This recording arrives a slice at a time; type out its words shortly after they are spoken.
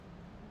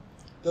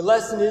The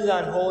lesson is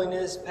on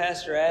holiness.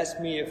 Pastor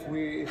asked me if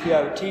you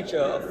teach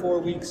a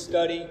 4-week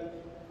study.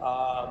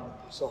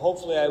 So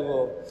hopefully I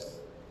will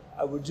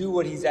do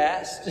what he's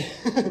asked.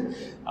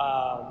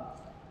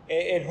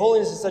 And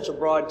holiness is such a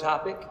broad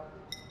topic,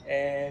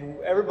 and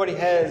everybody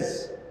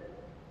has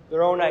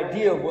their own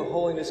idea of what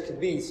holiness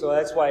could be. So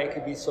that's why it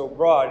could be so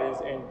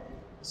broad. And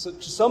so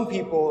to some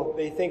people,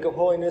 they think of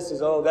holiness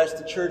as, oh, that's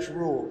the church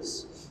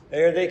rules.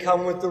 There they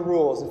come with the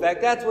rules. In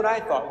fact, that's what I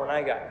thought when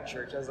I got in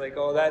church. I was like,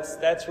 oh,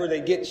 that's where they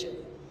get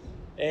you.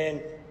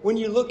 And when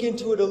you look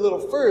into it a little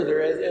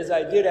further, as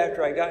I did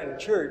after I got in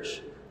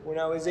church, when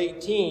I was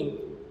 18,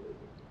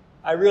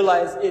 I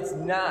realized it's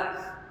not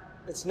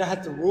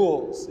the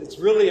rules. It's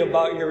really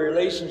about your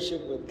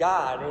relationship with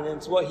God, and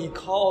it's what He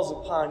calls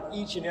upon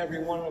each and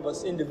every one of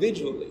us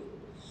individually.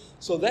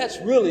 So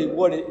that's really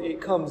what it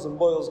comes and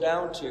boils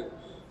down to.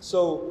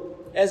 So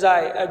as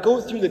I go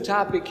through the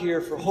topic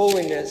here for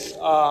holiness,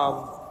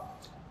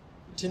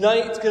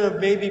 tonight it's going to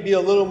maybe be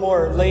a little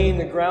more laying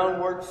the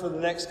groundwork for the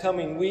next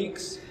coming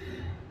weeks.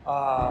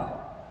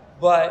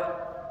 But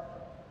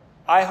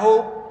I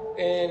hope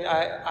and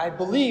I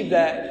believe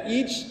that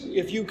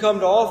if you come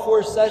to all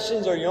 4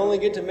 sessions or you only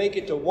get to make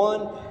it to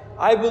 1,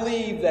 I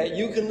believe that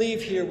you can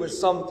leave here with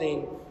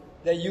something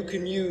that you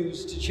can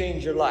use to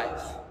change your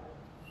life.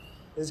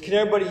 Can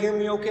everybody hear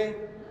me okay?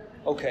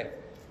 Okay.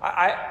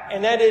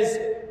 And that is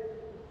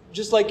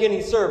just like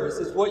any service.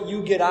 It's what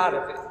you get out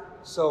of it.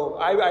 So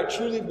I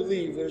truly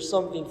believe there's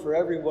something for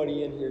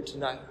everybody in here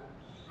tonight.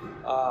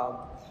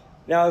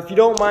 Now, if you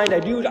don't mind,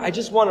 I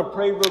just want to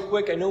pray real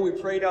quick. I know we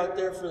prayed out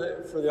there for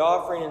the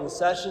offering and the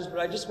sessions, but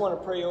I just want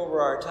to pray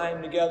over our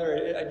time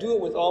together. I do it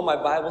with all my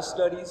Bible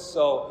studies,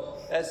 so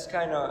that's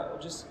kind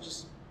of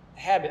just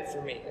habit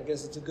for me. I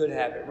guess it's a good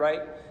habit,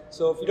 right?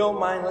 So if you don't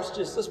mind,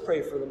 let's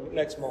pray for the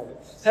next moment.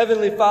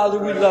 Heavenly Father,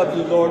 we love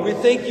you, Lord. We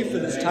thank you for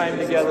this time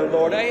together,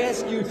 Lord. I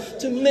ask you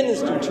to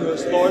minister to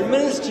us, Lord.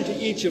 Minister to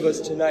each of us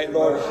tonight,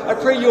 Lord. I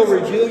pray you'll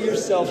reveal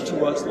yourself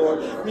to us,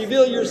 Lord.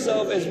 Reveal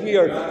yourself as we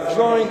are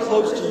drawing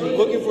close to you,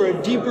 looking for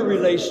a deeper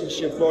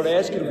relationship, Lord. I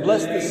ask you to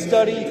bless this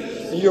study.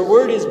 And your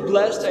word is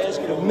blessed. I ask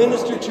you to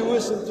minister to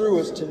us and through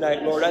us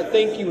tonight, Lord. I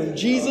thank you in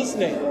Jesus'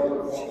 name.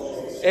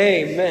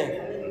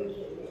 Amen.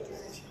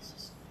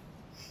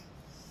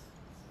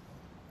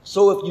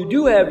 So if you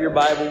do have your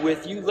Bible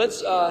with you, let's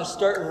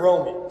start in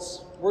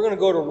Romans. We're going to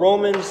go to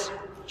Romans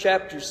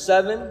chapter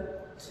 7.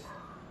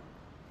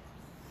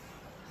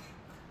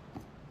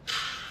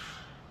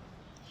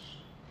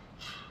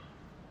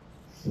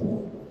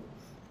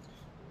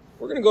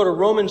 We're going to go to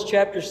Romans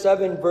chapter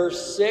 7,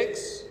 verse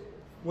 6.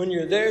 When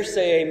you're there,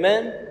 say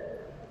amen.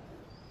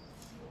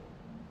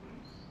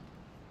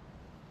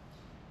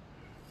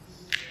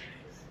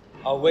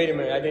 Oh, wait a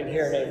minute. I didn't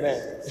hear an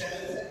amen.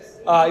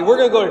 We're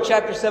going to go to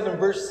chapter 7,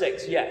 verse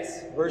 6.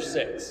 Yes, verse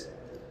 6.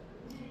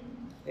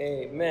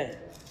 Amen.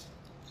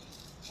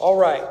 All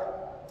right.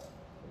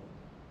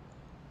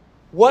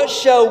 What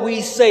shall we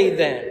say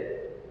then?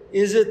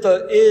 Is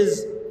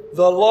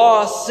the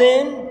law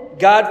sin?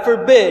 God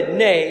forbid.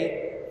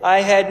 Nay,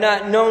 I had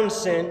not known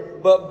sin,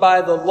 but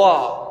by the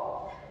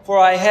law. For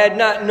I had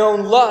not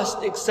known lust,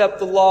 except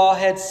the law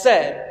had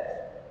said,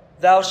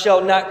 Thou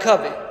shalt not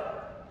covet.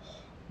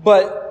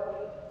 But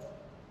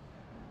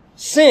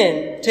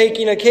sin,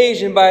 taking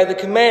occasion by the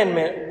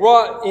commandment,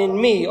 wrought in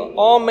me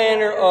all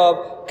manner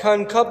of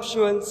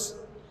concupiscence,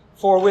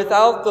 for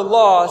without the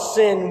law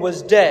sin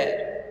was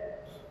dead.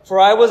 For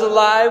I was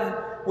alive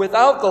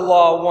without the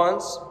law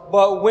once,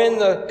 but when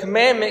the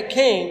commandment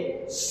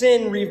came,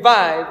 sin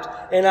revived,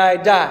 and I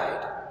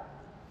died.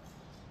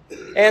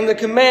 And the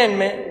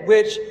commandment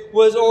which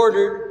was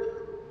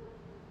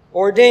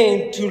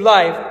ordained to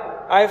life,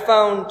 I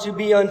found to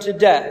be unto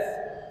death.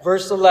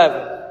 Verse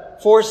 11.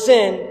 For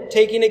sin,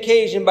 taking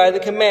occasion by the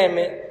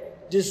commandment,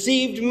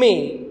 deceived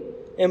me,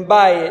 and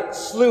by it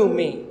slew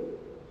me.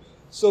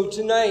 So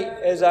tonight,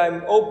 as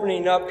I'm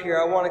opening up here,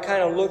 I want to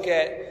kind of look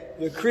at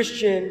the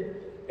Christian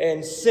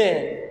and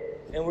sin.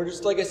 And we're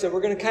just, like I said, we're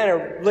going to kind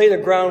of lay the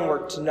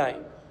groundwork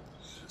tonight.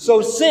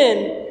 So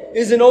sin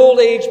is an old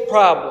age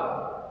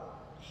problem.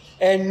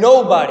 And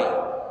nobody,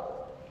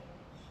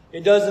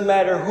 it doesn't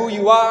matter who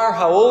you are,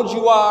 how old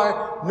you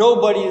are,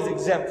 nobody is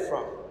exempt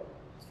from it.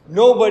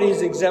 Nobody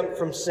is exempt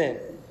from sin.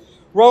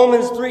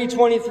 Romans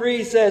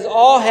 3:23 says,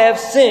 All have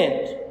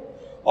sinned.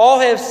 All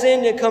have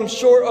sinned and come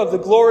short of the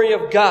glory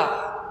of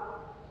God.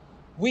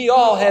 We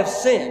all have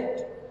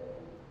sinned.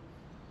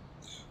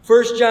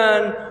 1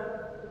 John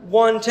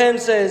 1:10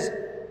 says,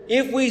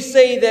 If we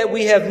say that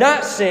we have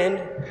not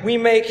sinned, we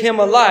make him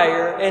a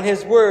liar, and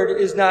his word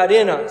is not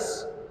in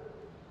us.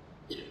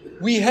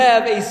 We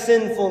have a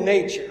sinful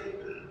nature.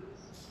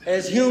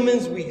 As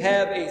humans, we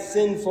have a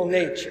sinful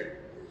nature.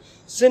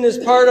 Sin is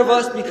part of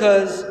us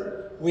because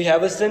we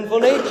have a sinful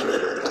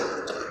nature.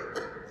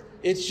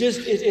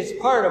 It's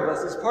part of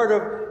us.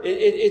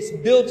 It's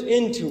built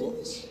into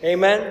us.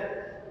 Amen?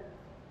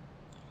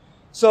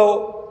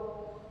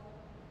 So,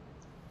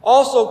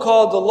 also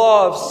called the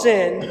law of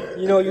sin,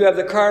 you have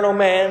the carnal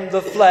man,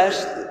 the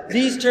flesh.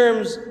 These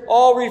terms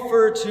all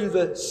refer to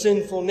the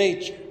sinful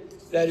nature.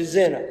 that is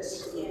in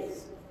us.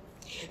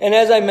 And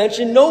as I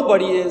mentioned,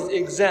 nobody is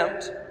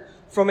exempt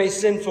from a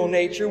sinful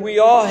nature. We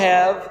all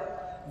have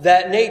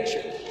that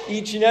nature,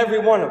 each and every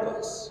one of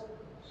us.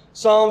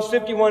 Psalms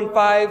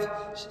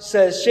 51:5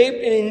 says, shaped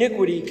in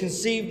iniquity,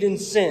 conceived in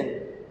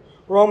sin.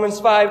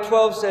 Romans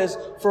 5:12 says,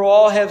 for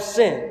all have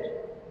sinned.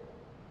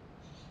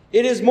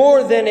 It is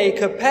more than a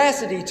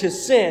capacity to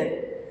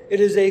sin. It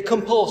is a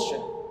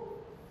compulsion.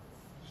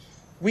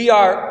 We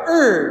are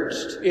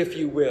urged, if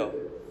you will.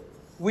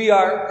 We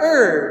are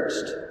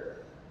urged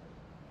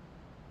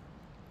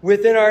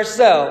within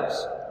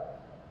ourselves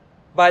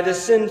by the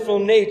sinful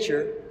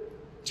nature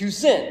to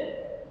sin.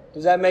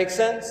 Does that make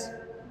sense?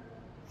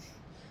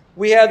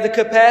 We have the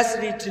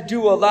capacity to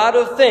do a lot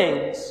of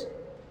things,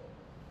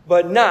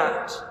 but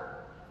not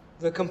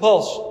the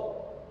compulsion.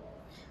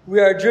 We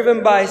are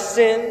driven by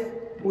sin.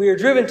 We are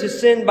driven to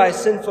sin by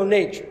sinful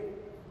nature.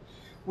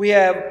 We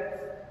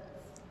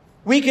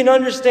can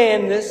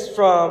understand this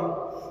from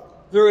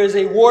there is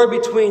a war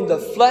between the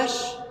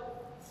flesh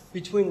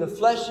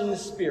and the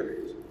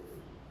spirit.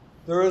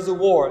 There is a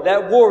war.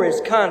 That war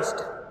is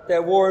constant.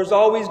 That war is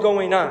always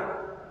going on.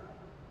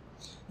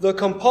 The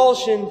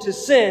compulsion to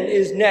sin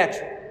is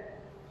natural,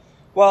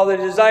 while the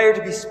desire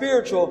to be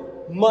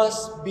spiritual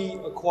must be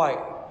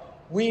acquired.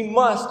 We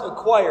must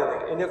acquire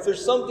it. And if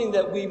there's something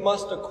that we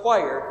must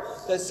acquire,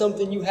 that's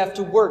something you have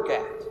to work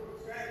at.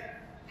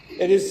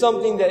 It is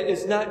something that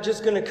is not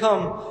just going to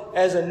come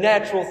as a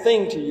natural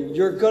thing to you.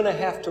 You're going to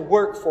have to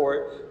work for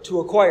it to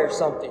acquire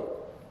something.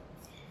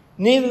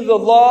 Neither the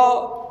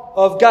law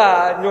of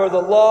God nor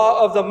the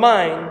law of the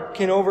mind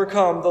can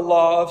overcome the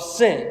law of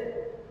sin.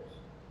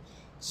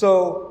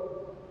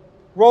 So,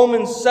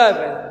 Romans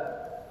 7,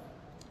 a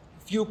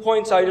few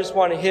points I just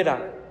want to hit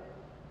on.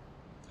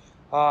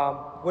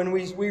 When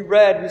we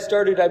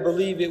started, I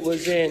believe it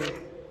was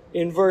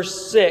in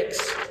verse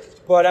 6,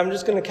 but I'm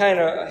just going to kind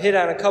of hit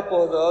on a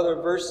couple of the other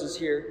verses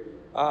here.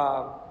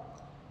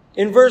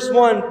 In verse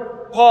 1,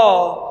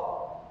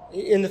 Paul,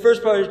 in the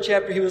first part of the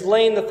chapter, he was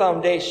laying the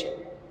foundation.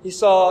 He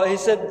said,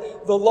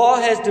 the law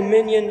has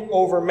dominion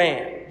over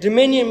man.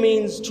 Dominion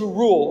means to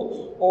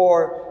rule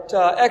or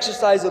to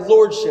exercise a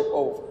lordship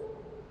over.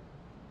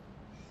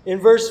 In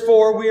verse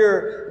 4, we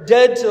are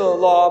dead to the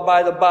law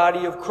by the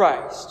body of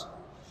Christ.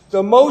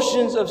 The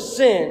motions of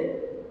sin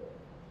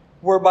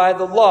were by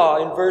the law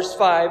in verse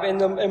 5.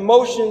 And the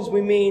emotions,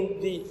 we mean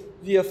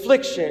the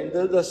affliction,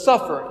 the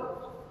suffering.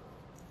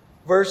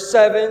 Verse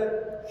 7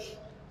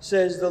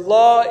 says, the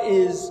law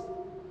is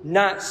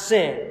not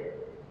sin,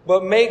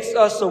 but makes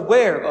us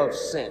aware of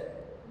sin.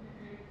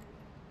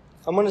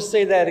 I'm going to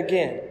say that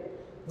again.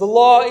 The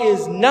law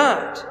is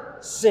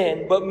not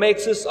sin, but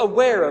makes us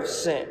aware of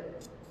sin.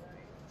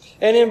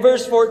 And in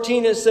verse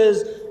 14 it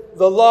says,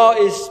 the law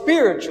is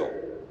spiritual,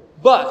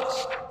 but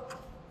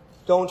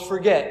don't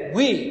forget,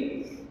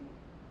 we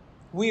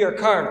are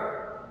carnal.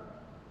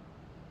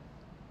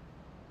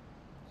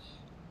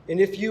 And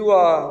if you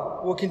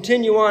will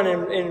continue on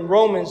in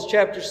Romans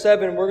chapter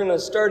 7, we're going to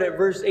start at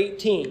verse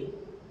 18.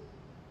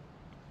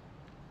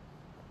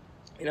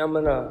 And I'm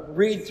going to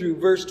read through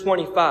verse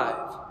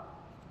 25.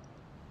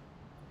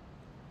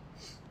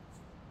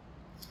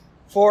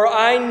 For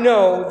I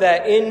know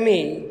that in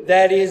me,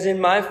 that is in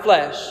my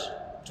flesh,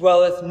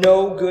 dwelleth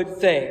no good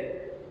thing.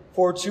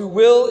 For to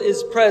will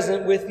is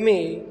present with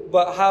me,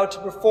 but how to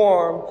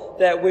perform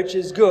that which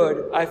is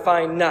good I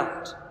find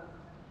not.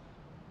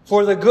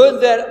 For the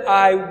good that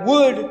I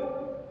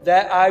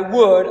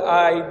would,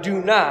 I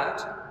do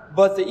not,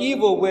 but the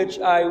evil which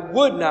I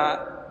would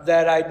not,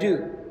 that I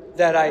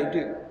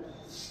do.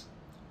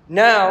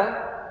 Now,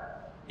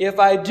 if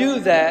I do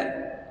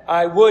that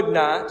I would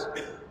not,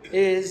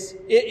 it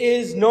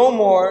is no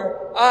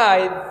more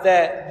I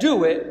that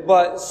do it,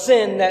 but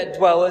sin that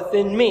dwelleth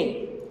in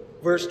me.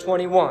 Verse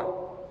 21.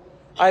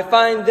 I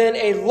find then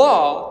a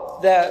law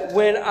that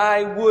when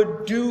I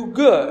would do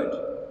good,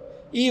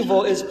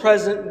 evil is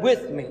present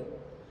with me.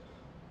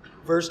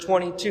 Verse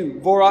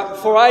 22.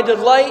 For I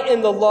delight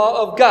in the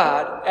law of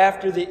God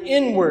after the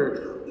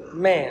inward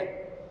man.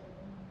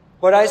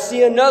 But I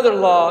see another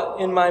law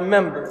in my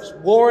members,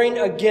 warring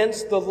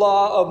against the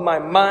law of my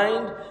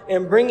mind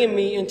and bringing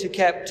me into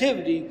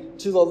captivity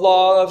to the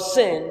law of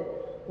sin,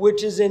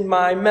 which is in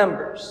my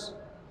members.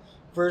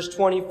 Verse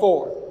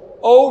 24.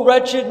 O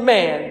wretched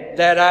man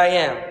that I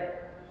am,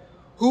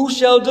 who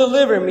shall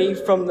deliver me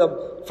from the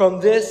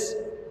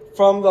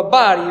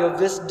body of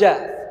this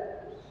death?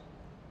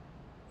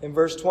 In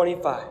verse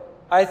 25.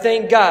 I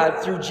thank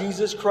God through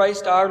Jesus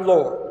Christ our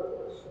Lord.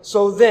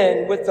 So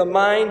then, with the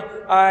mind,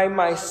 I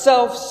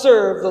myself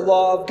serve the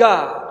law of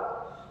God,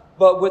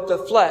 but with the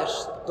flesh,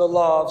 the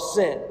law of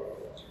sin.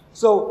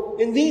 So,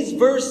 in these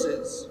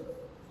verses,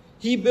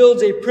 he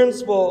builds a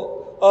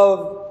principle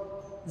of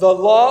the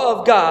law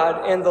of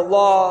God and the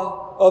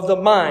law of the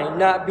mind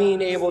not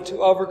being able to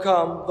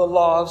overcome the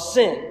law of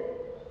sin.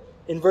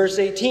 In verse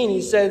 18,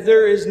 he said,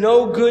 there is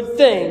no good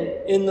thing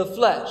in the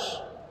flesh.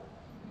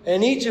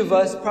 And each of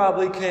us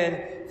probably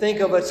can think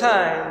of a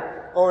time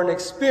or an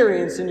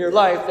experience in your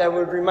life that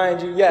would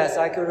remind you, yes,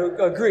 I could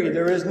agree,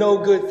 there is no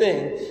good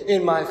thing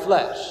in my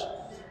flesh.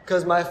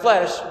 Because my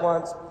flesh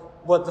wants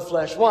what the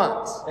flesh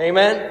wants.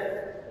 Amen?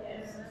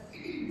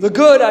 The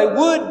good I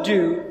would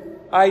do,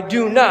 I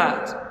do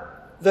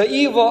not. The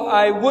evil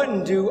I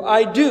wouldn't do,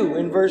 I do,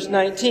 in verse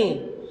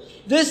 19.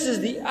 This is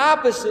the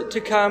opposite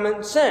to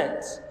common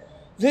sense.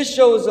 This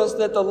shows us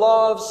that the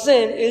law of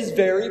sin is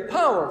very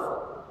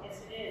powerful.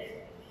 Yes, it is.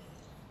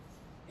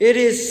 It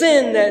is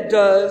sin that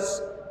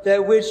does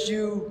that which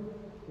you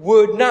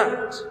would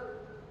not.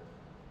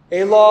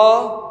 A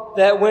law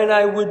that when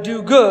I would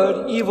do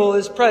good, evil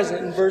is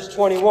present, in verse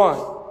 21.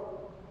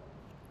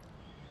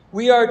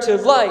 We are to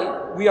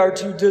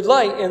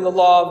delight in the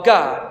law of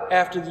God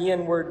after the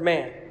inward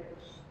man.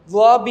 The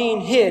law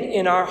being hid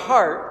in our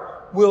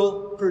heart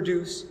will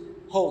produce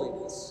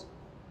holiness.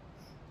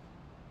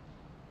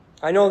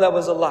 I know that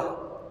was a lot.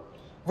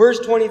 Verse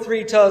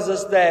 23 tells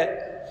us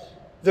that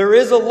there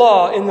is a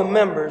law in the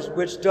members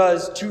which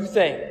does two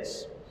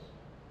things.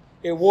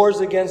 It wars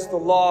against the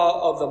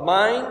law of the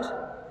mind,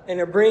 and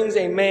it brings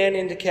a man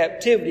into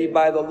captivity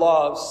by the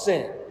law of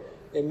sin.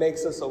 It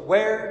makes us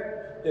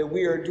aware that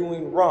we are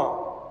doing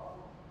wrong.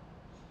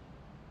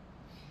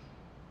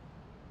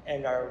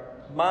 And our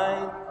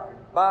mind, our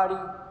body,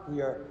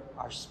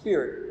 our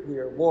spirit, we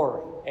are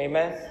warring.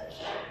 Amen?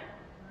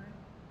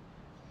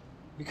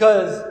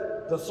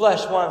 Because the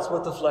flesh wants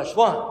what the flesh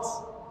wants.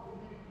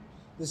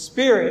 The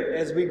Spirit,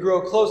 as we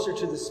grow closer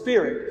to the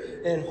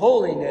Spirit in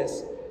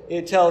holiness,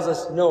 it tells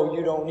us, no,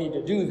 you don't need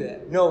to do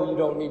that. No, you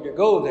don't need to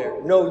go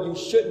there. No, you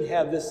shouldn't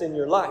have this in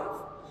your life.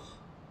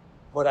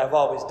 But I've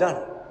always done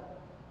it.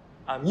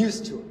 I'm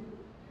used to it.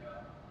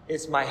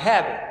 It's my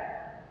habit.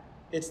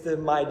 It's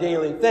my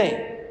daily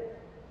thing.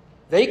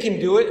 They can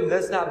do it, and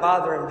that's not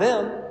bothering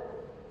them.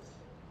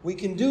 We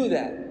can do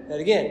that. And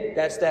again,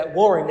 that's that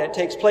warring that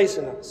takes place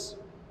in us.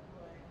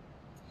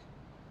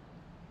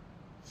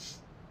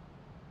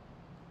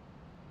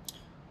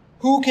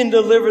 Who can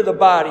deliver the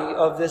body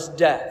of this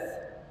death?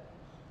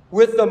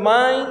 With the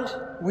mind,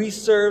 we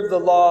serve the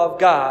law of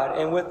God,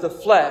 and with the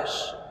flesh,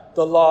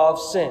 the law of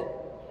sin.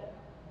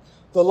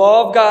 The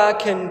law of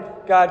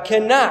God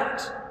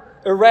cannot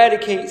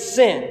eradicate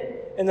sin,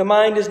 and the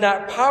mind is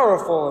not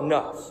powerful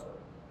enough.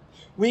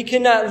 We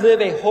cannot live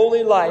a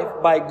holy life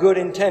by good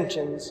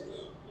intentions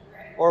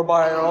or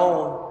by our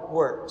own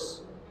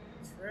works.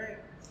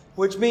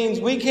 Which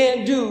means we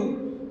can't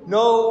do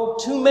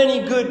too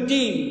many good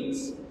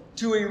deeds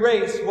to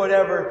erase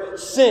whatever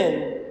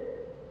sin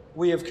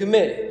we have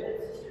committed,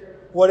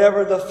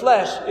 whatever the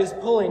flesh is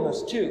pulling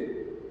us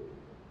to.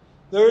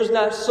 There is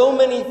not so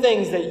many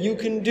things that you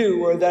can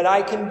do or that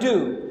I can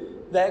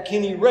do that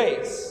can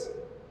erase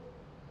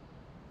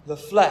the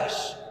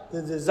flesh,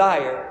 the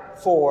desire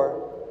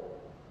for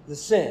the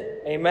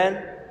sin.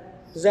 Amen?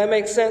 Does that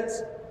make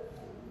sense?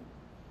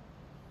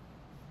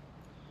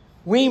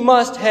 We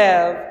must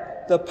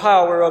have the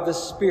power of the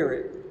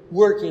Spirit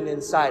working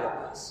inside of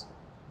us.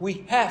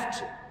 We have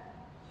to.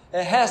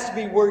 It has to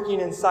be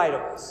working inside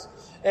of us.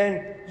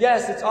 And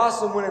yes, it's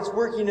awesome when it's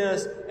working in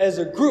us as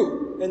a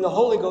group and the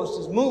Holy Ghost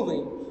is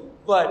moving,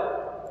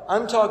 but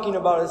I'm talking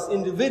about us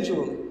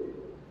individually.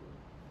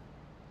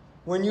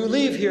 When you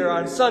leave here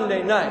on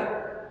Sunday night,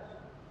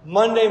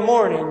 Monday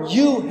morning,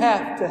 you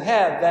have to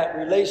have that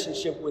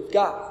relationship with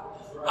God.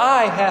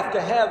 I have to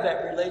have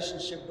that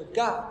relationship with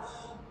God.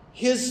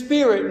 His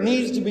Spirit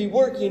needs to be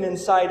working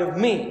inside of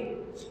me.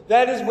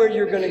 That is where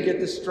you're going to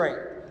get the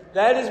strength.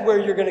 That is where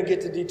you're going to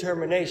get the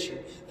determination.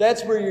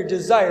 That's where your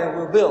desire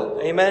will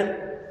build.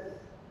 Amen?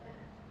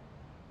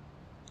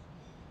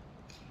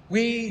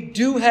 We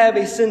do have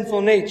a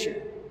sinful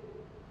nature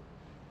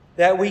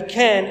that we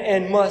can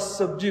and must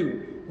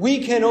subdue. We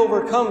can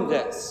overcome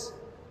this,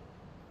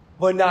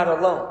 but not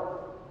alone.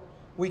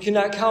 We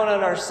cannot count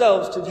on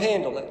ourselves to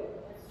handle it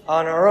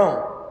on our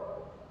own.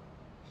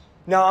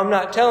 Now, I'm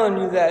not telling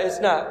you that it's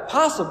not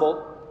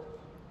possible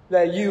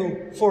that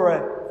you, for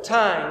a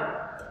time,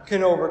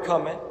 can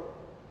overcome it.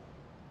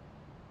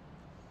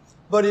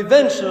 But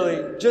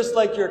eventually, just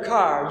like your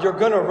car, you're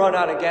going to run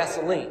out of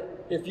gasoline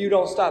if you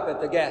don't stop at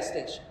the gas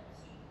station.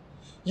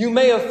 You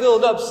may have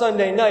filled up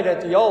Sunday night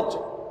at the altar.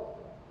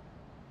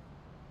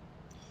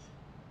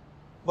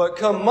 But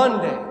come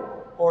Monday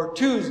or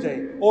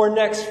Tuesday or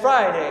next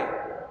Friday,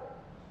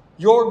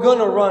 you're going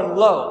to run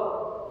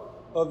low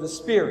of the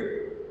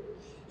Spirit.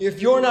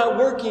 If you're not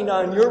working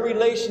on your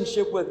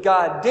relationship with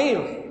God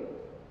daily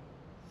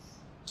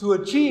to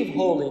achieve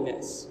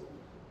holiness,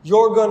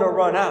 you're going to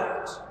run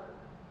out.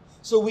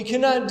 So we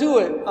cannot do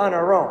it on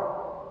our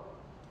own.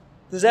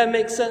 Does that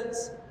make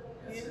sense?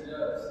 Yes, it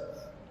does.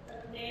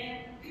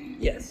 Dan?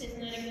 Yes.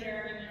 Isn't that a good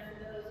argument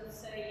for those that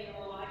say,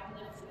 I can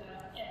live for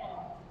God at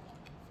home?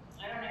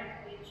 I don't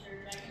have to be in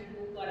church. I can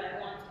do what I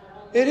want at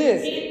home. It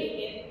is. It can be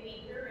getting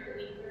weaker and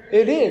weaker.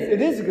 It is.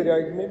 It is a good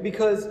argument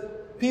because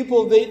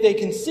people, they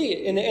can see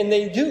it, and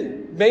they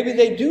do. Maybe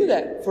they do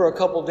that for a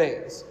couple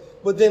days,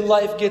 but then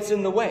life gets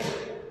in the way.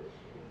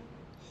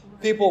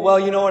 People, well,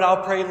 you know what,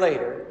 I'll pray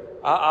later.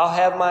 I'll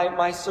have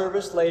my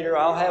service later.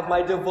 I'll have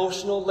my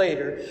devotional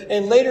later.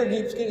 And later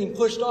keeps getting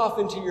pushed off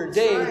into your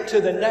day to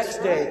the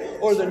next day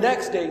or the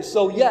next day.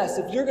 So yes,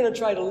 if you're going to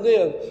try to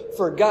live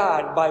for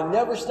God by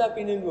never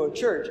stepping into a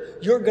church,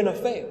 you're going to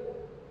fail.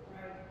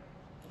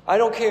 I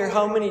don't care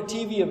how many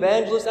TV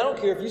evangelists, I don't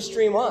care if you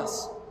stream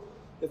us.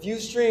 If you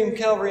stream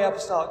Calvary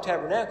Apostolic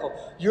Tabernacle,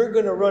 you're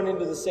going to run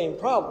into the same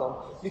problem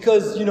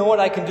because you know what?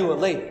 I can do it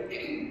later.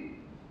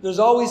 There's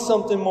always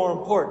something more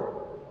important.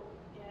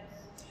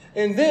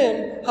 And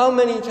then, how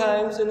many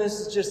times, and this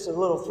is just a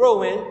little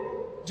throw-in,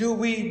 do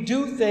we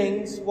do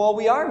things while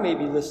we are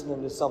maybe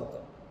listening to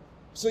something?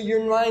 So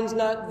your mind's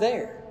not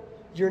there.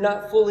 You're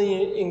not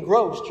fully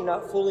engrossed. You're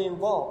not fully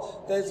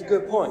involved. That's a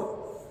good point.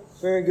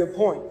 Very good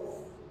point.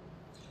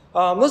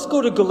 Let's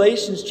go to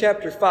Galatians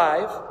chapter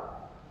 5.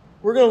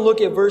 We're going to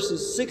look at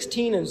verses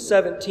 16 and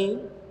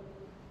 17.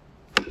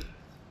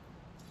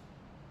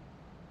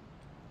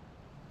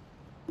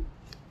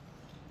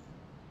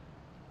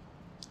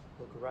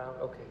 Look around.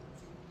 Okay.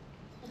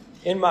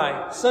 In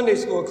my Sunday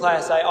school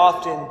class, I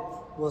often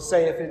will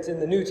say if it's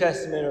in the New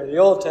Testament or the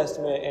Old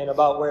Testament and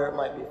about where it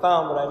might be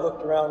found, but I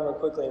looked around real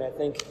quickly and I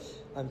think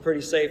I'm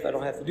pretty safe. I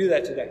don't have to do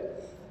that today.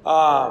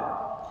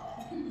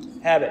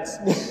 Habits.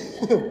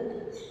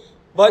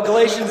 But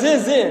Galatians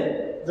is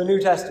in the New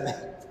Testament.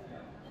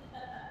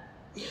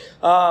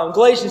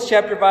 Galatians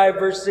chapter 5,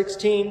 verse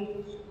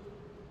 16.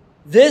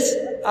 This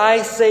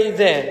I say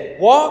then,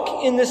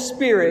 walk in the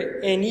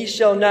Spirit, and ye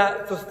shall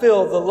not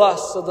fulfill the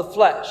lusts of the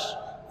flesh.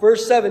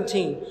 Verse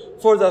 17,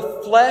 for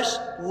the flesh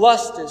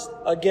lusteth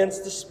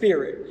against the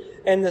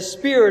Spirit, and the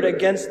Spirit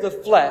against the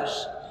flesh.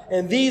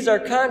 And these are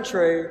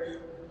contrary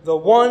the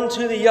one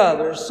to the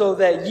other, so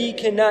that ye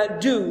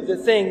cannot do the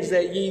things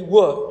that ye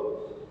would.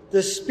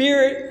 The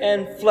Spirit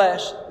and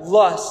flesh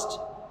lust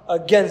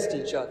against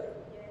each other.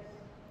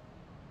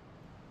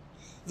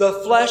 The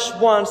flesh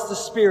wants the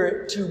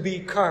Spirit to be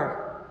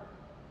carnal.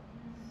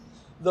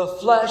 The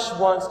flesh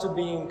wants to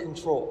be in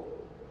control.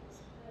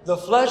 The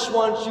flesh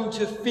wants you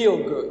to feel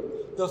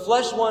good. The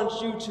flesh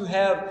wants you to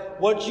have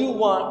what you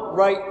want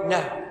right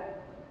now.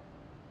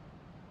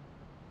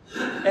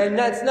 And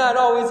that's not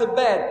always a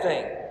bad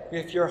thing.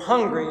 If you're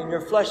hungry and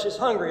your flesh is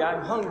hungry,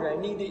 I'm hungry, I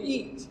need to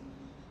eat.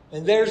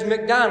 And there's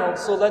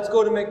McDonald's, so let's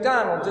go to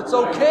McDonald's. It's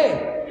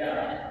okay.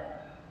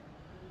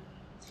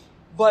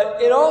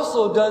 But it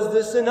also does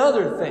this in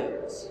other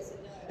things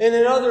and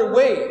in other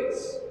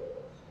ways.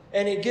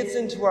 And it gets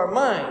into our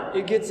mind.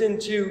 It gets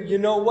into, you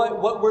know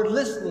what we're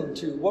listening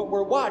to, what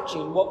we're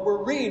watching, what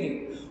we're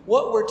reading,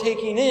 what we're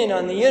taking in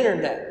on the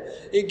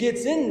internet. It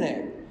gets in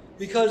there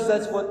because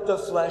that's what the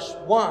flesh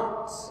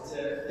wants.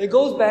 It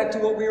goes back to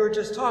what we were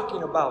just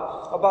talking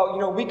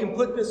about, we can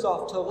put this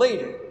off till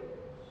later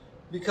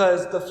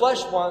because the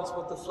flesh wants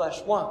what the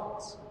flesh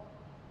wants.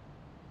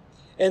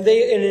 And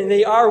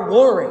they are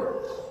warring,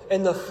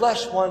 and the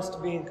flesh wants to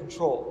be in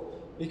control.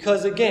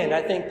 Because again,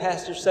 I think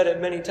Pastor said it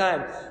many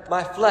times,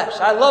 my flesh,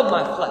 I love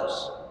my flesh.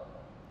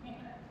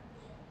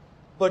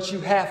 But you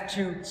have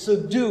to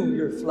subdue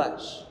your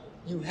flesh.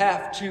 You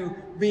have to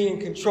be in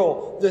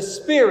control. The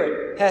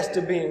Spirit has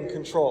to be in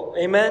control.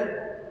 Amen?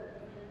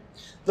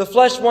 The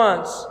flesh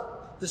wants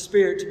the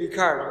Spirit to be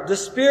carnal. The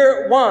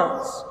Spirit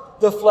wants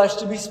the flesh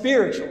to be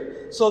spiritual.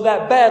 So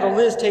that battle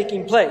is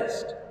taking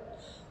place.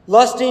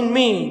 Lusting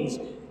means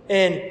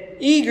an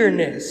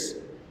eagerness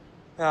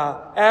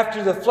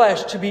after the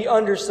flesh to be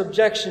under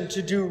subjection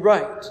to do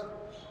right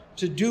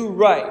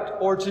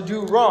or to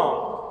do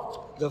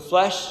wrong. The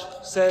flesh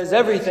says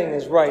everything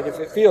is right if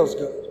it feels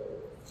good.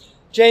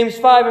 James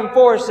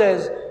 5:4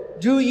 says,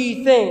 do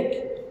ye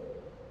think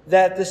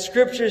that the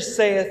Scriptures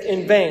saith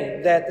in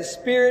vain, that the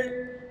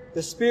Spirit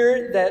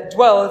that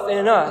dwelleth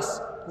in us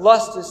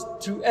lusteth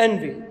to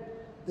envy.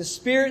 The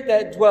Spirit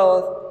that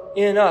dwelleth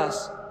in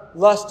us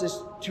lusteth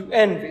to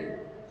envy.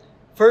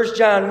 1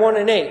 John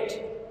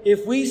 1:8.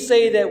 If we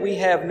say that we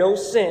have no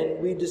sin,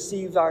 we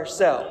deceive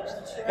ourselves,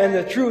 and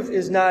the truth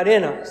is not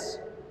in us.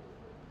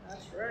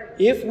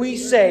 If we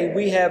say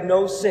we have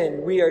no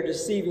sin, we are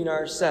deceiving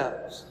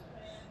ourselves.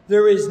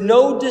 There is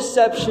no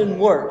deception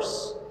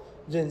worse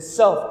than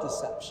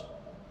self-deception.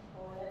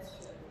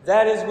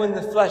 That is when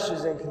the flesh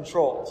is in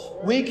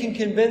control. We can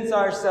convince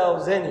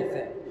ourselves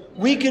anything.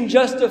 We can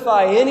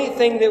justify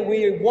anything that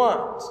we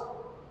want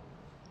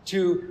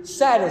to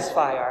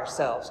satisfy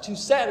ourselves, to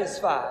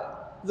satisfy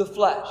the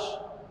flesh.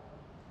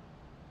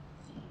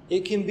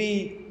 It can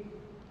be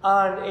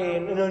on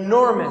an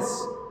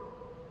enormous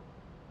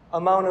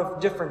amount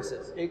of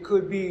differences. It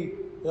could be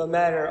a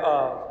matter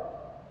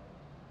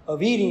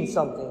of eating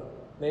something.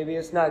 Maybe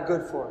it's not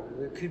good for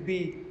you. It could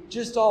be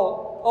just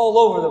all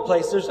over the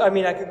place.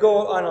 I could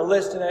go on a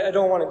list, and I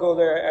don't want to go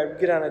there. I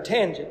get on a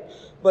tangent.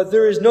 But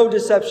there is no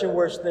deception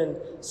worse than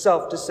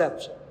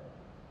self-deception.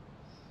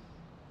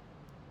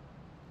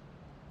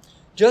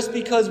 Just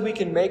because we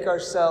can make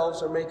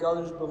ourselves or make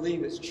others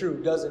believe it's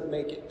true doesn't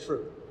make it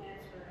true.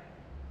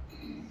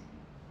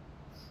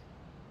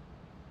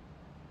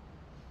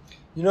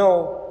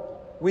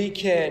 We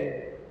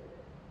can,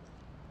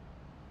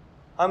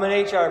 I'm an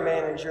HR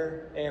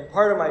manager, and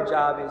part of my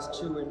job is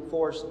to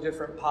enforce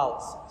different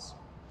policies.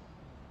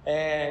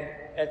 And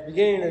at the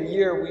beginning of the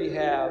year, we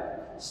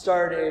have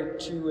started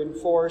to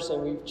enforce,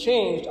 and we've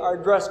changed our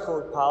dress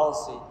code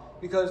policy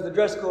because the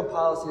dress code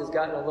policy has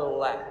gotten a little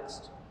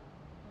laxed.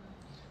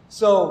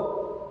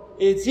 So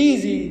it's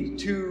easy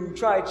to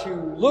try to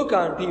look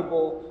on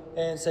people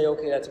and say,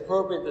 okay, that's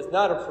appropriate, that's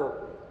not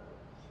appropriate.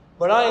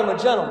 But I am a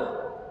gentleman.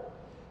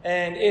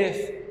 And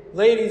if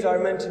ladies are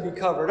meant to be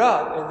covered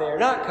up and they're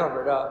not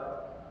covered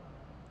up,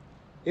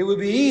 it would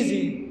be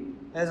easy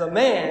as a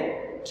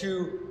man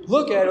to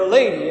look at a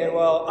lady and,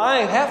 well, I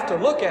have to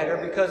look at her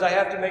because I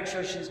have to make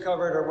sure she's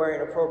covered or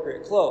wearing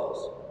appropriate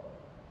clothes.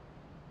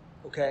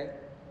 Okay?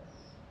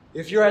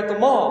 If you're at the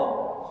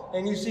mall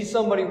and you see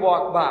somebody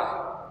walk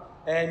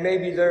by and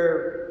maybe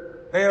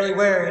they're barely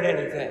wearing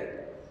anything,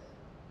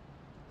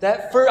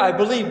 I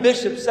believe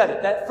Bishop said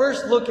it, that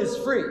first look is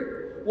free.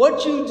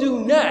 What you do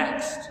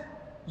next,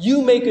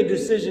 you make a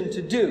decision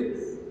to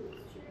do.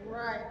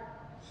 Right.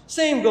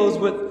 Same goes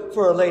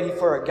for a lady,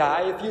 for a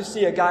guy. If you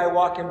see a guy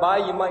walking by,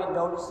 you might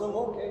notice him.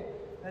 Okay,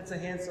 that's a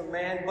handsome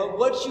man. But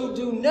what you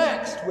do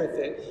next with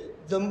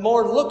it, the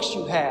more looks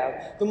you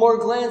have, the more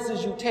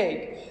glances you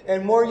take,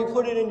 and more you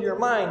put it into your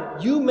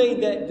mind, you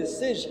made that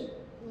decision.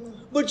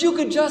 But you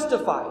could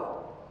justify it.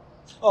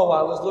 Oh,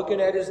 I was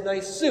looking at his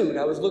nice suit.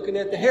 I was looking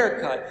at the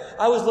haircut.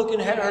 I was looking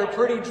at her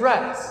pretty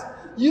dress.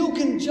 You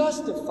can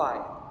justify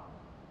it.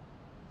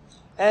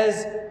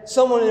 As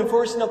someone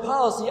enforcing a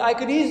policy, I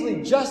could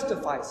easily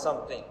justify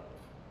something.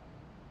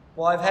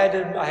 Well, I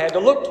had to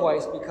look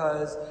twice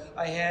because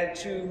I had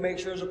to make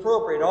sure it was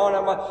appropriate. Oh, and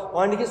I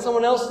wanted to get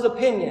someone else's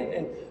opinion.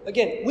 And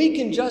again, we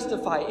can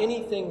justify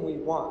anything we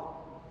want.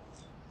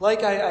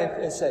 Like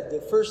I said,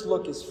 the first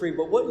look is free,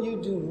 but what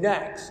you do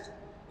next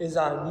is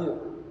on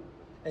you.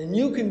 And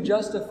you can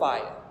justify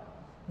it.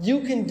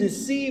 You can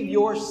deceive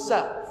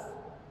yourself.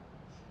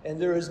 And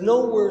there is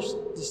no worse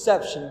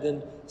deception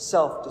than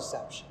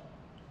self-deception.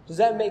 Does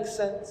that make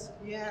sense?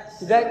 Yes.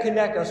 Did that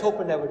connect? I was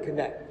hoping that would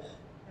connect.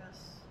 Yes.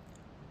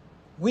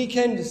 We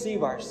can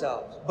deceive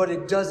ourselves, but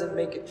it doesn't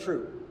make it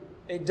true.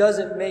 It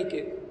doesn't make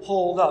it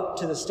hold up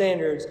to the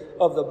standards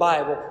of the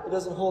Bible. It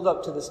doesn't hold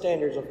up to the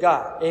standards of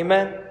God.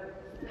 Amen?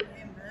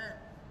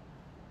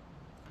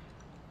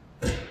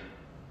 Amen.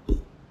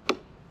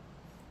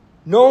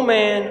 No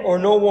man or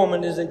no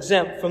woman is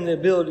exempt from the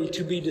ability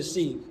to be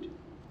deceived.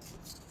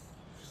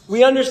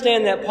 We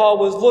understand that Paul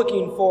was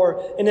looking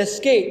for an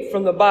escape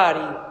from the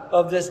body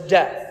of this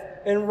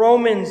death. In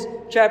Romans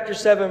chapter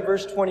 7,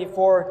 verse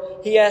 24,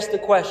 he asked the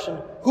question,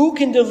 who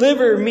can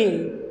deliver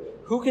me?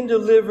 Who can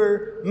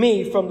deliver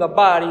me from the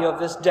body of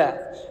this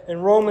death?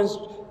 In Romans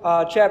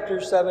chapter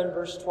 7,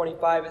 verse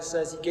 25, it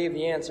says he gave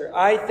the answer.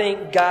 I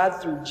thank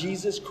God through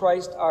Jesus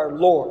Christ our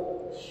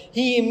Lord.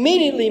 He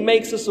immediately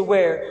makes us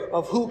aware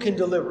of who can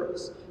deliver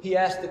us. He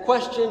asked the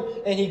question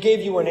and he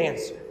gave you an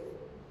answer.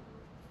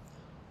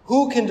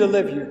 Who can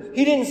deliver you?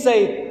 He didn't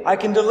say, I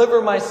can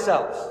deliver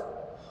myself.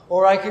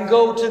 Or I can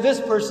go to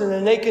this person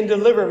and they can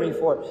deliver me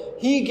for it.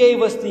 He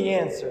gave us the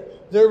answer.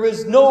 There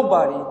is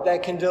nobody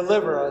that can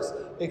deliver us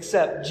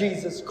except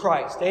Jesus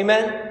Christ.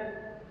 Amen?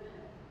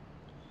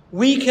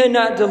 We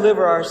cannot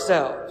deliver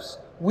ourselves.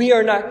 We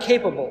are not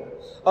capable.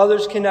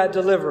 Others cannot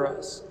deliver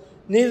us.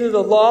 Neither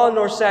the law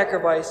nor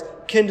sacrifice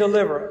can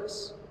deliver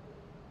us.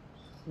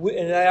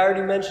 And I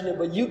already mentioned it,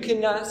 but you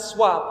cannot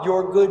swap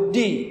your good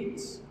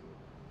deeds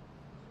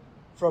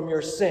from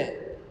your sin.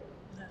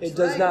 It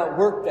does not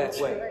work that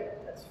way.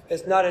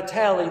 It's not a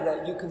tally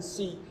that you can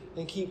see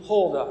and keep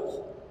hold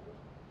of.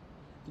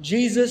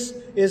 Jesus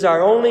is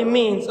our only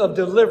means of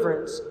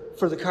deliverance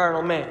for the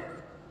carnal man.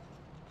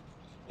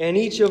 And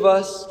each of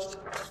us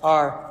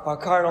are a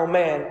carnal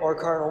man or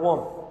carnal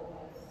woman.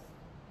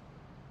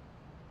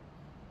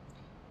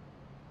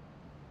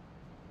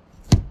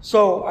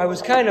 So I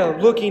was kind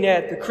of looking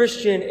at the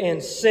Christian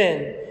and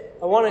sin.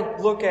 I want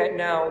to look at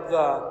now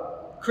the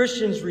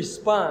Christian's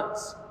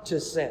response to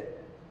sin.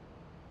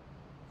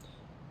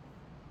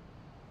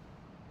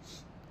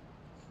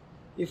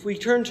 If we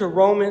turn to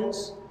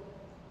Romans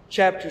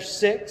chapter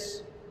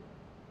 6,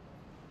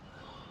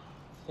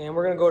 and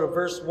we're going to go to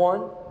verse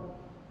 1.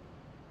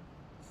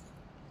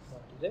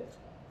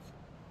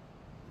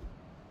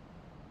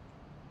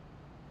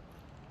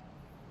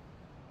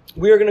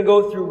 We are going to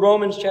go through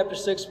Romans chapter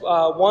 6,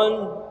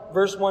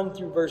 verse 1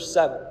 through verse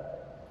 7.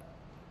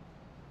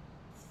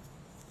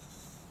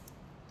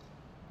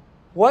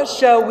 What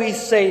shall we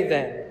say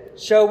then?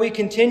 Shall we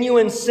continue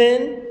in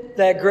sin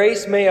that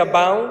grace may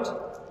abound?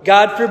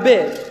 God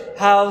forbid.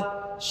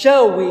 How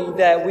shall we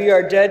that we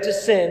are dead to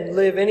sin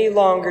live any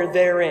longer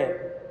therein?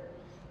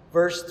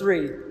 Verse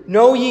 3.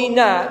 Know ye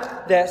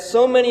not that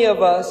so many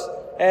of us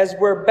as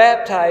were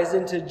baptized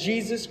into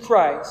Jesus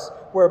Christ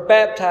were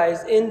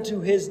baptized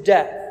into his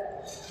death?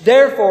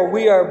 Therefore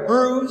we are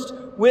bruised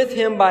with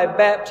him by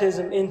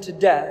baptism into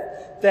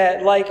death,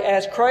 that like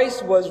as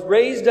Christ was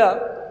raised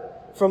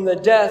up from the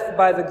death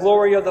by the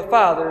glory of the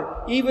Father,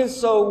 even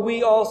so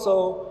we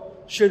also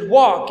should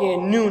walk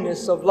in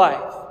newness of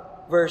life.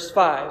 Verse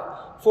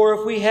 5. For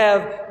if we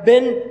have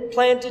been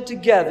planted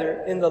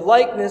together in the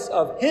likeness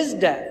of his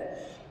death,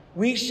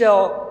 we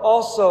shall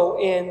also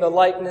in the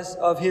likeness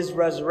of his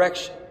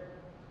resurrection.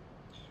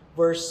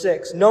 Verse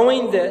 6,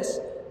 knowing this,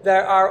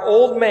 that our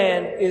old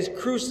man is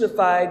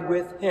crucified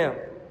with him,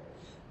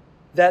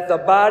 that the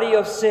body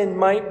of sin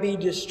might be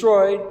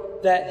destroyed,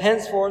 that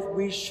henceforth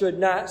we should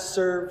not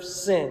serve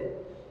sin.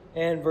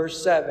 And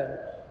verse 7,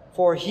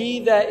 for he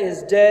that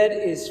is dead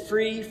is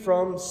free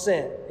from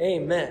sin.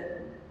 Amen.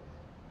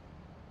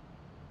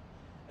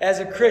 As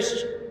a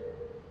Christian,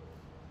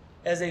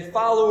 as a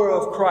follower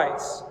of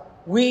Christ,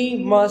 we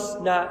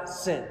must not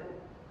sin.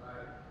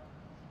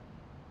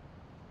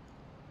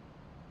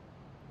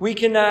 We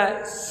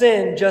cannot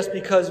sin just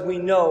because we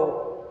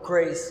know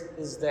grace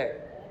is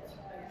there.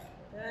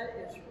 That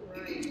is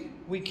right.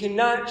 We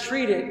cannot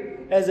treat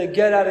it as a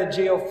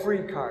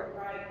get-out-of-jail-free card.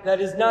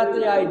 That is not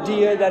the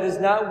idea. That is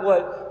not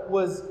what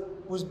was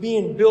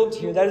being built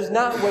here. That is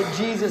not what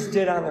Jesus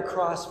did on the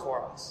cross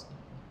for us.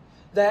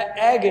 That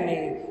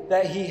agony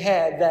that he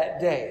had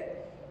that day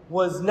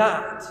was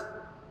not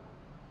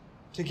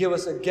to give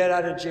us a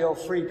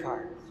get-out-of-jail-free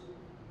card.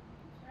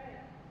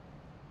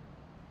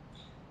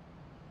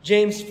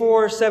 James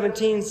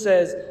 4:17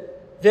 says,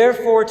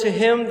 therefore to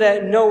him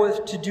that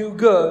knoweth to do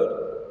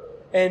good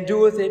and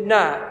doeth it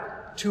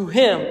not, to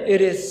him it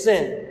is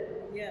sin.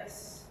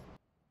 Yes.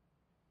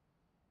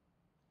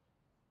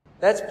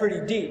 That's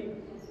pretty deep.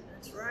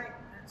 That's right.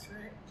 That's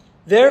right.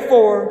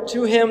 Therefore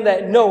to him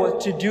that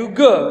knoweth to do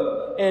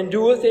good and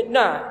doeth it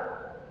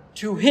not,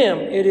 to him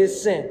it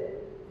is sin.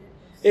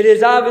 It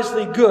is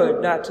obviously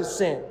good not to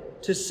sin.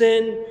 To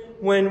sin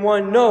when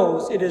one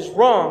knows it is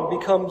wrong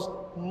becomes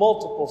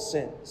multiple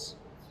sins.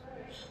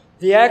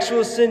 The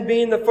actual sin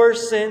being the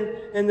first sin,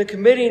 and the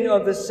committing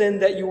of the sin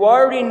that you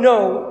already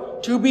know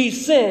to be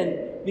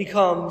sin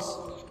becomes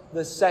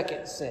the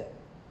second sin.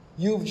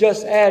 You've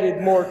just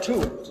added more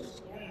to it.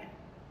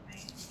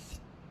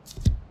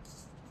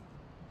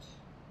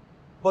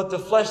 But the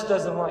flesh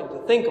doesn't want you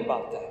to think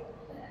about that.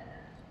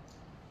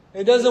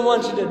 It doesn't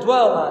want you to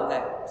dwell on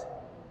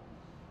that.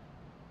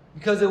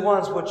 Because it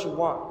wants what you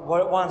want.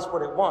 It wants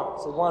what it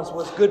wants. It wants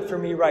what's good for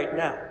me right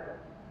now.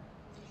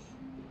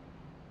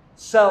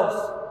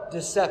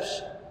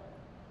 Self-deception.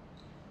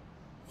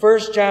 1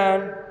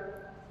 John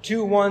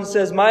 2:1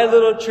 says, my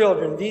little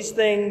children, these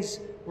things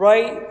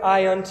write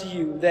I unto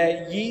you,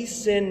 that ye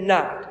sin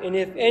not. And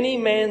if any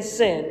man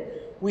sin,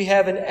 we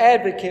have an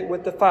advocate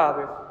with the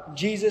Father,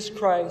 Jesus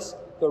Christ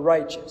the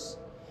righteous.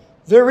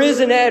 There is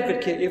an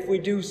advocate if we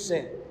do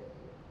sin.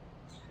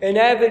 An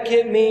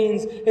advocate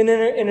means an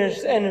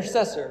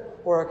intercessor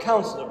or a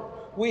counselor.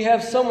 We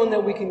have someone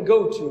that we can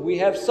go to. We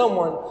have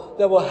someone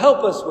that will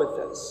help us with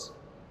this.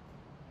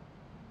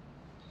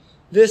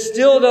 This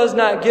still does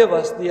not give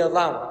us the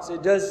allowance.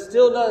 It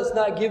still does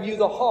not give you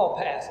the hall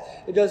pass.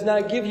 It does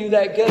not give you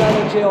that get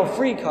out of jail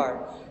free card.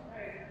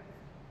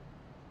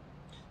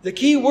 The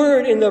key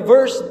word in the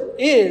verse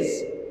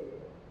is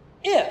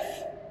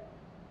if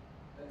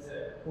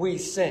we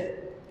sin,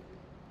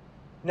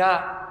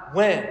 not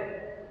when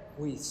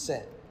we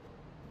sin.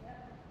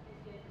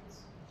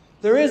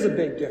 There is a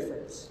big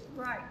difference.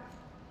 Right.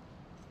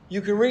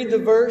 You can read the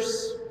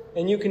verse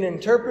and you can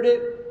interpret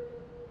it,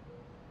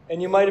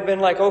 and you might have been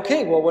like,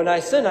 okay, well, when I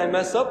sin, I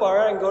mess up, all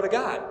right, I can go to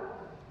God.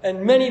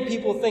 And many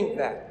people think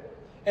that,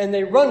 and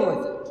they run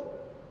with it.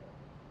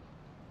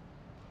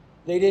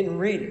 They didn't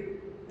read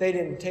it. They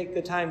didn't take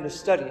the time to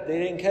study it. They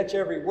didn't catch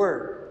every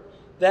word.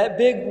 That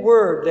big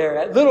word there,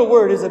 that little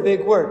word is a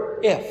big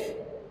word. If,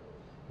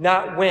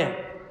 not when.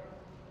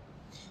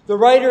 The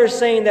writer is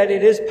saying that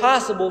it is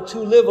possible to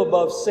live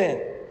above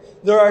sin.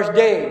 There are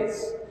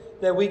days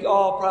that we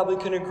all probably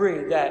can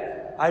agree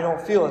that I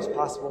don't feel it's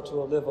possible to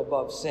live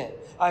above sin.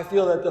 I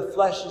feel that the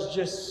flesh is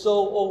just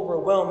so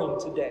overwhelming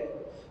today.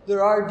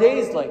 There are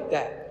days like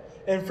that.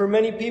 And for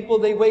many people,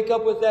 they wake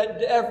up with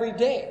that every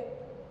day.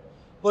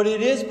 But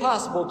it is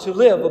possible to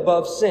live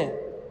above sin.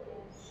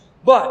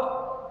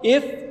 But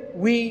if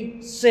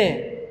we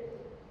sin,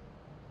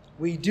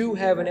 we do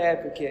have an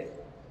advocate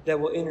that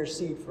will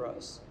intercede for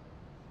us,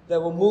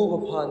 that will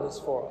move upon this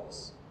for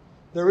us.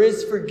 There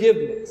is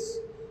forgiveness.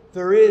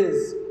 There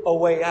is a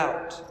way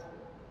out.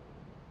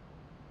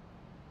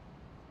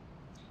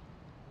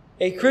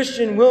 A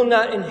Christian will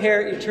not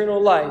inherit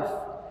eternal life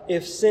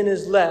if sin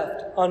is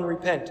left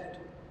unrepented.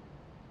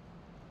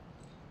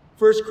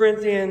 1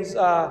 Corinthians,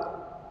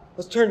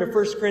 let's turn to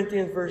 1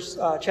 Corinthians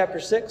chapter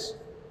 6.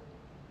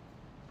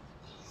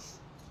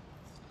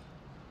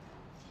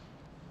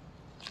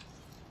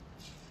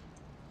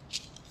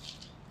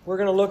 We're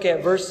going to look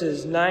at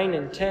verses 9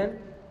 and 10.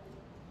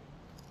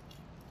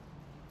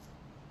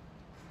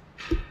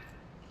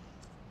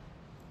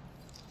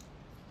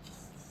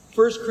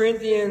 First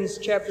Corinthians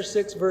chapter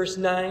 6, verse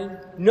 9.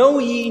 Know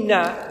ye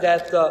not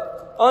that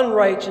the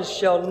unrighteous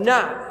shall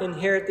not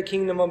inherit the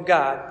kingdom of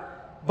God,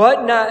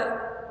 but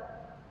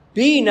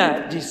be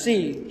not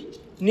deceived.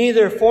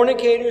 Neither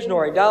fornicators,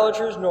 nor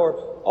idolaters, nor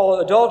all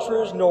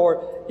adulterers,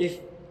 nor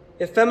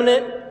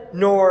effeminate,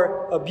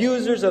 nor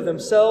abusers of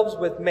themselves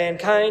with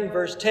mankind.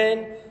 Verse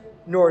 10.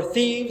 nor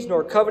thieves,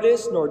 nor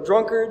covetous, nor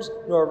drunkards,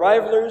 nor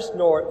rivalers,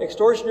 nor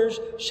extortioners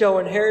shall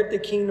inherit the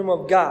kingdom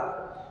of God.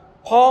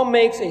 Paul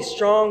makes a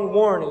strong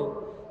warning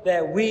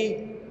that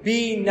we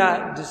be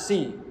not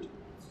deceived.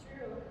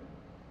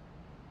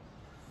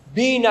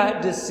 Be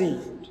not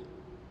deceived.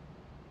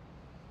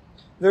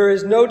 There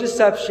is no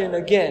deception,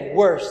 again,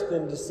 worse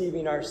than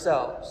deceiving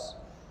ourselves.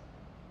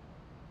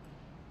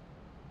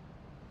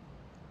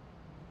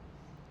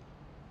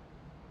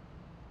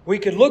 We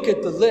could look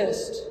at the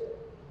list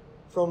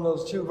from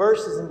those two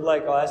verses and be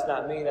like, oh, that's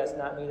not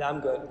me, I'm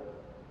good.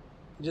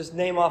 Just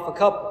name off a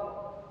couple.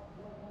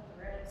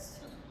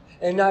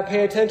 And not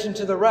pay attention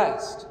to the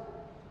rest.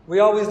 We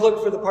always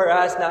look for the part,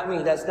 that's not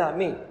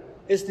me.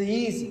 It's the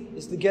easy,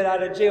 it's the get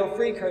out of jail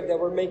free card that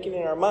we're making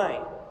in our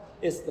mind.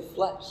 It's the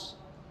flesh.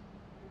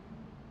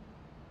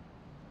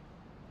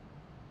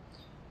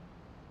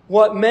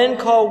 What men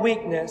call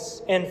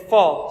weakness and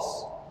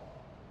false,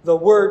 the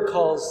word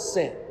calls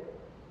sin.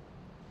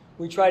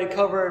 We try to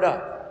cover it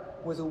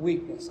up with a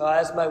weakness. Oh,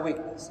 that's my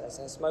weakness.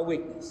 That's my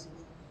weakness.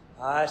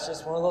 It's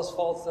just one of those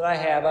faults that I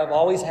have. I've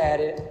always had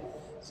it.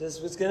 I'm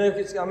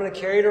going to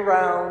carry it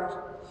around.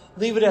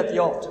 Leave it at the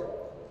altar.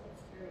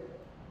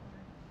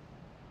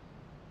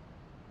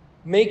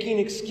 Making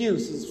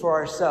excuses for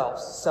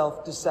ourselves,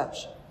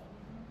 self-deception.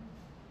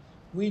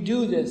 We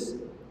do this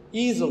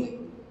easily.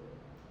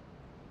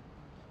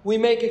 We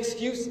make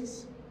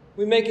excuses.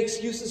 We make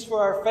excuses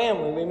for our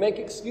family. We make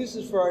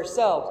excuses for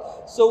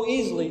ourselves so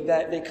easily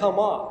that they come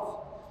off.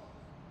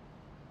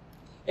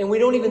 And we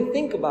don't even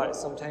think about it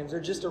sometimes.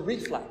 They're just a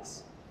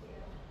reflex.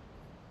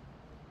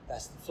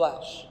 That's the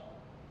flesh.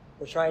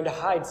 We're trying to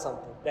hide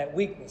something, that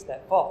weakness,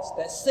 that fault,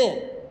 that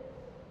sin.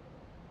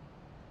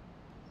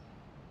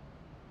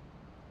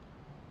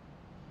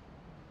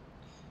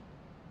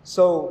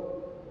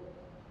 So,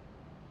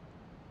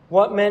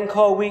 what men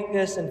call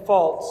weakness and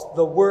faults,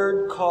 the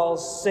word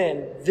calls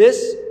sin.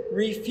 This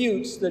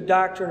refutes the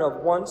doctrine of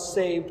once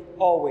saved,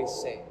 always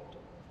saved.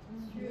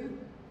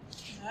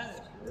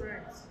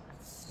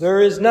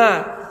 There is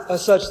not a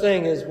such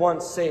thing as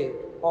once saved,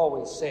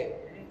 always saved.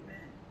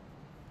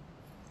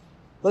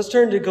 Let's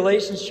turn to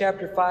Galatians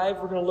chapter 5.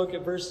 We're going to look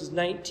at verses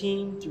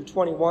 19 through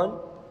 21.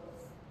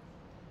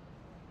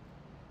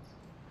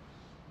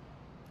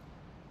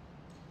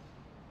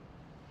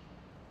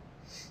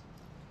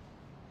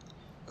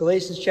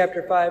 Galatians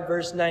chapter 5,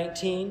 verse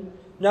 19.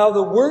 Now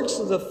the works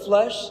of the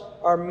flesh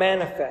are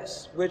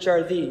manifest, which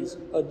are these: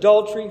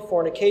 adultery,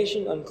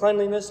 fornication,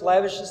 uncleanliness,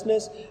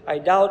 lavishness,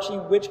 idolatry,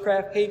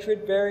 witchcraft,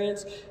 hatred,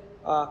 variance,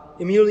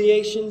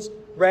 emulations,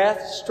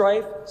 wrath,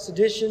 strife,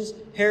 seditions,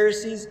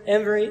 heresies,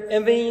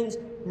 envyings,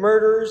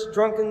 murders,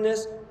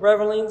 drunkenness,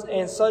 revelings,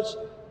 and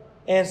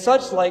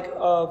such like,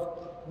 of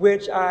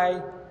which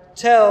I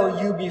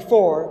tell you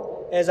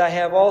before, as I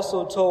have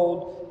also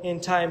told in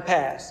time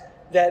past,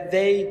 that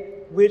they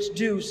which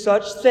do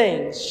such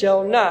things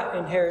shall not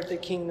inherit the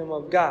kingdom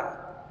of God.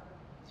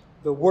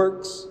 The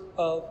works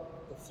of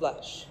the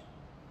flesh.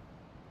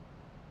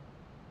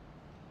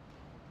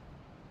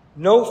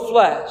 No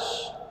flesh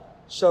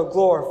shall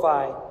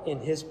glorify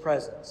in his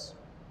presence.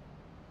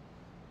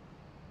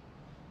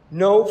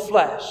 No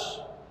flesh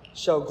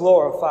shall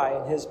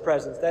glorify in his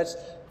presence. That's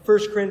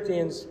 1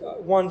 Corinthians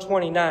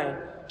 1:29.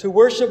 To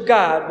worship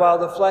God while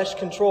the flesh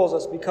controls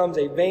us becomes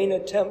a vain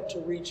attempt to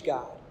reach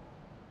God.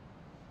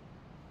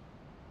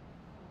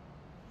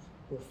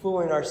 We're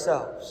fooling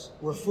ourselves.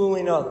 We're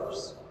fooling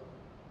others.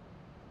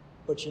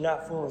 But you're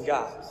not fooling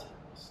God.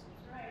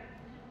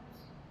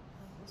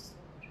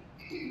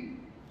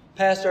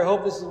 Pastor, I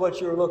hope this is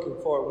what you were looking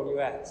for when you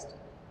asked.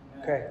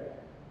 Okay.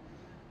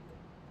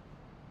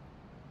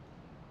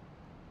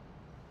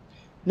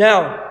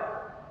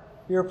 Now,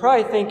 you're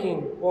probably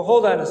thinking, well,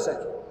 hold on a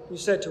second. You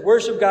said to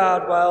worship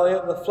God while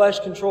the flesh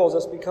controls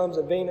us becomes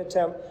a vain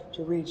attempt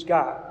to reach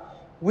God.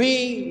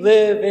 We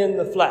live in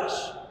the flesh.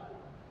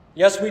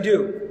 Yes, we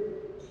do.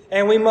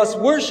 And we must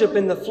worship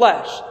in the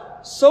flesh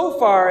so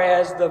far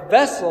as the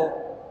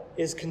vessel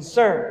is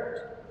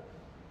concerned.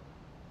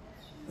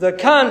 The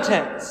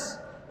contents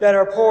that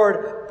are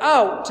poured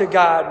out to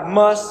God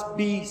must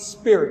be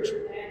spiritual.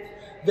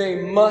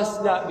 They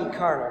must not be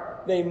carnal.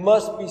 They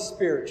must be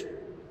spiritual.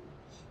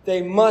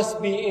 They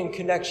must be in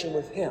connection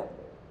with Him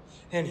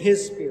and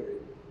His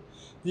Spirit.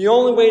 The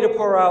only way to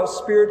pour out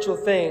spiritual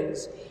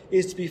things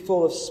is to be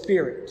full of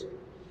Spirit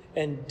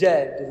and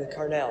dead to the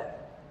carnality.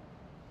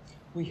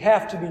 We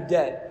have to be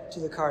dead to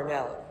the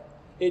carnality.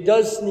 It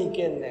does sneak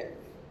in there.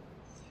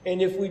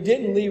 And if we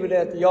didn't leave it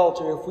at the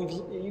altar,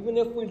 even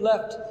if we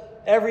left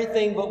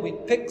everything but we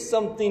picked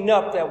something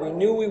up that we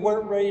knew we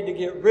weren't ready to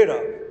get rid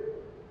of,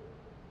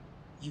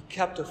 you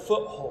kept a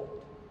foothold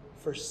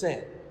for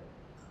sin.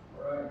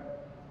 Right.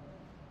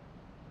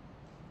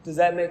 Does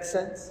that make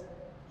sense?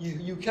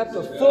 You kept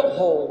a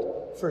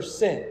foothold for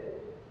sin.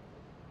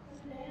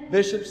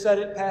 Bishop said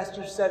it,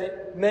 pastor said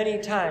it many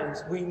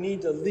times. We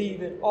need to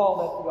leave it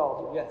all at the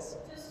altar. Yes?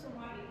 Just from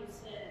what you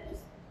just said,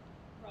 just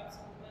brought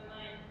something to my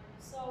mind.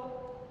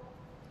 So,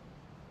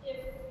 if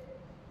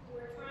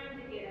we're trying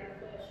to get our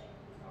flesh in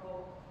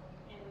control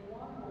and we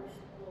want to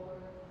worship the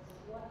Lord,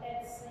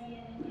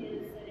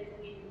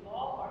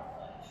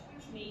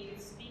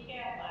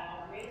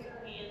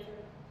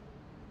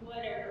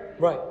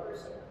 Right.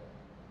 person.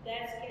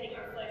 That's getting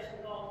our flesh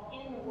involved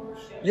in the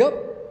worship. Yep.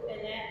 And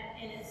that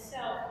in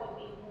itself would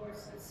be more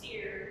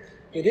sincere.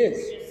 It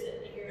is. Just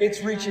sitting here It's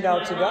and reaching my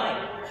out to mind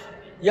God.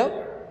 worshiping the Yep.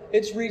 Lord.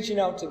 It's reaching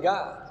out to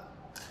God.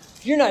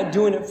 You're not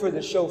doing it for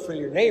the show for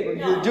your neighbor.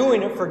 You're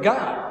doing it for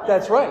God.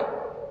 That's right.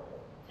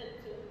 To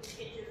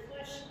get your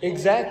flesh involved.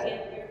 Exactly. To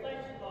get your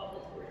flesh involved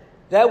in worship.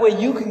 That way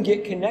you can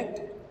get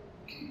connected.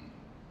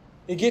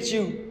 It gets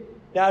you,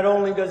 not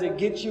only does it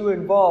get you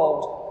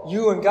involved,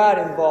 you and God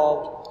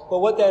involved, but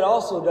what that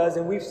also does,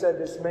 and we've said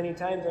this many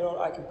times,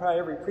 I can probably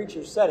every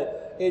preacher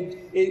said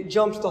it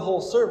jumps the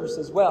whole service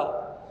as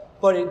well.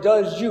 But it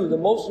does you. The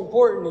most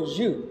important is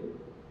you.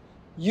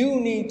 You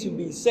need to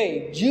be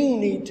saved. You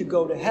need to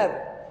go to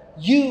heaven.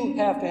 You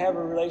have to have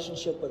a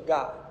relationship with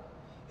God.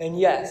 And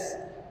yes,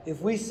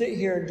 if we sit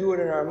here and do it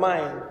in our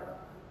mind,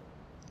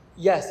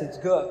 yes, it's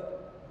good.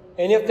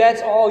 And if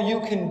that's all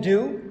you can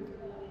do,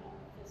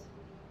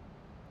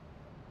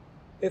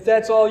 then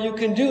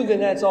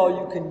that's all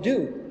you can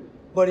do.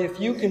 But if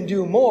you can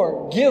do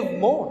more, give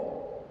more.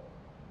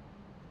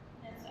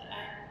 I just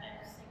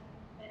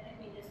think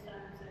that this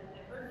time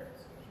I've heard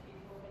this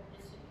before, but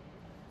this is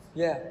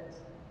Yeah.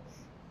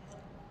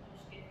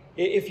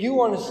 If you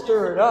want to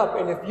stir it up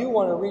and if you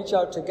want to reach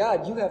out to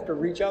God, you have to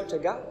reach out to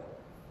God.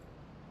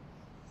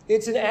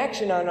 It's an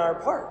action on our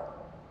part.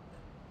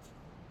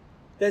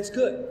 That's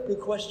good. Good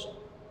question.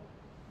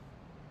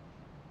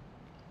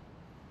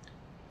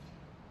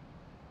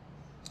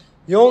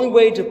 The only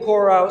way to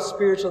pour out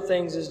spiritual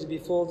things is to be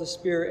full of the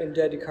Spirit and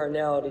dead to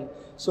carnality.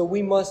 So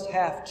we must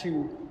have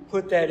to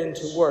put that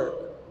into work.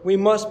 We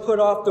must put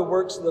off the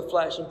works of the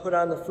flesh and put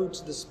on the fruits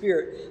of the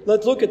Spirit.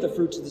 Let's look at the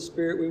fruits of the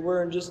Spirit. We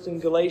were just in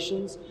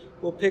Galatians.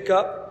 We'll pick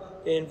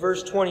up in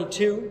verse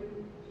 22.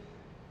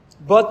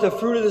 But the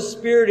fruit of the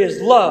Spirit is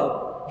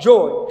love,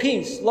 joy,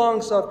 peace,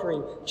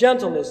 long-suffering,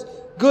 gentleness,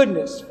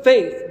 goodness,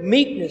 faith,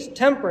 meekness,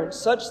 temperance.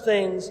 Such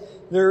things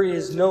there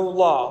is no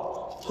law.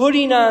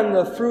 Putting on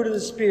the fruit of the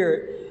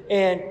Spirit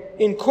and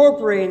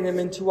incorporating them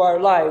into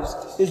our lives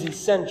is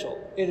essential.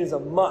 It is a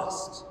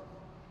must.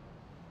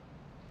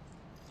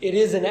 It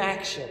is an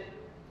action.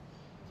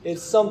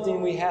 It's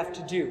something we have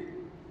to do.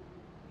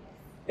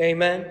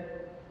 Amen.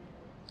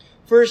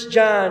 1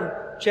 John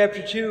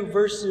chapter 2,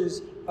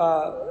 verses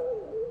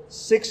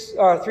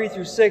 3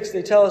 through 6,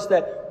 they tell us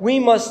that we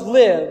must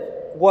live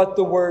what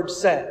the Word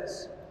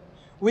says.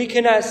 We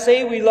cannot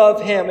say we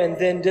love Him and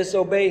then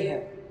disobey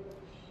Him.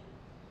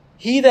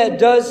 He that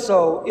does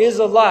so is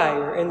a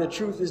liar, and the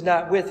truth is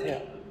not with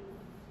him.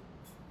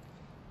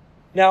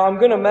 Now, I'm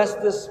going to mess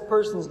this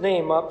person's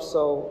name up,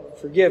 so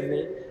forgive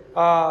me.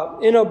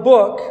 In a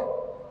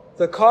book,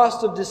 The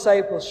Cost of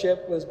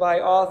Discipleship, was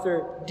by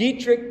author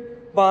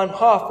Dietrich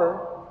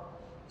Bonhoeffer,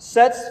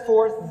 sets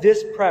forth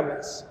this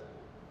premise.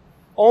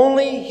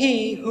 Only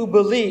he who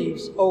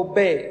believes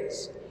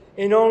obeys,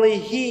 and only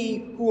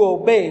he who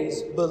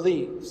obeys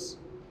believes.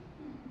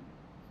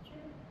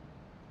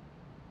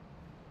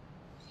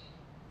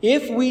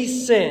 If we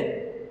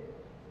sin,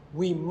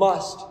 we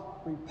must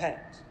repent.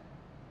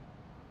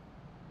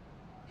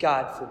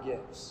 God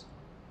forgives.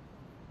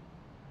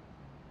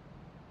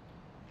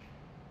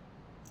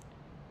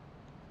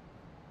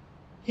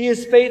 He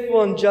is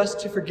faithful and just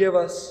to forgive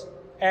us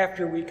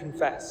after we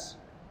confess.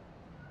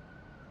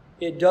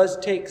 It does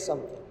take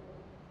something.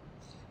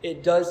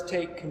 It does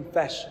take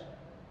confession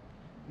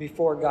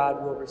before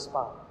God will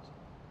respond.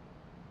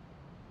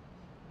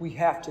 We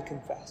have to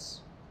confess.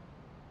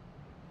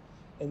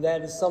 And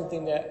that is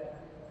something that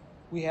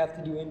we have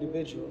to do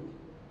individually.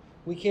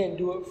 We can't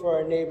do it for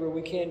our neighbor.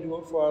 We can't do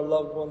it for our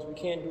loved ones. We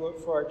can't do it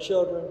for our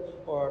children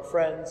or our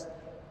friends.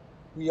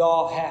 We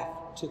all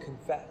have to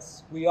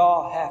confess. We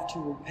all have to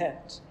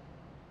repent.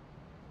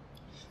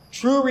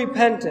 True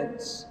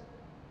repentance,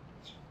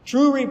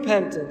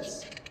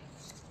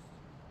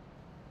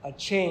 a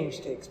change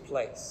takes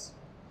place.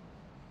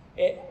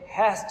 It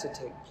has to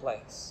take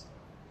place.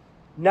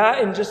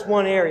 Not in just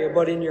one area,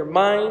 but in your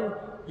mind,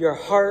 your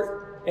heart,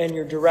 and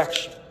your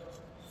direction.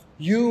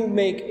 You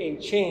make a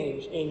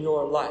change in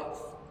your life.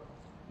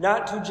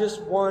 Not to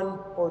just one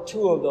or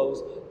two of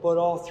those, but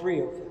all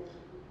three of them.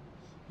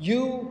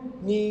 You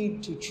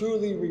need to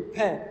truly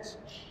repent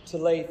to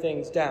lay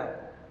things down.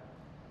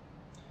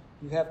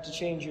 You have to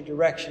change your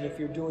direction. If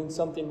you're doing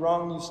something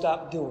wrong, you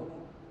stop doing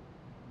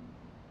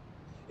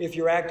it. If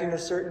you're acting a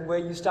certain way,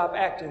 you stop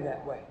acting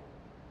that way.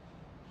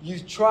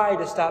 You try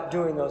to stop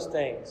doing those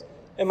things.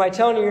 Am I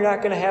telling you you're not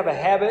going to have a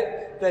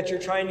habit that you're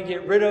trying to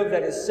get rid of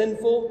that is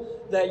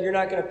sinful, that you're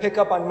not going to pick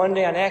up on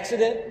Monday on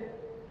accident?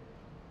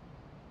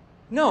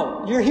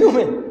 No, you're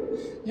human.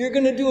 You're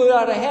going to do it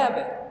out of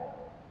habit.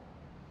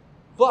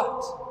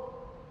 But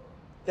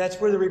that's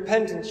where the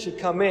repentance should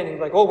come in. And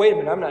be like, oh, wait a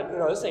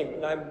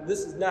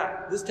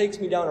minute, this takes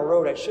me down a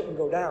road I shouldn't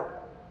go down.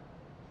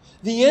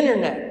 The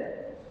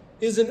internet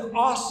is an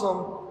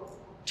awesome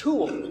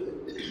tool.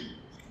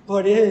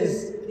 But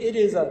it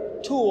is a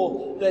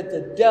tool that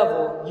the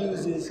devil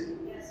uses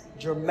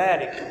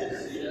dramatically.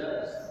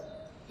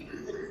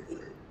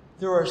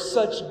 There are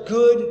such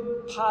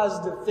good,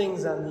 positive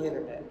things on the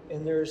internet.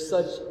 and there is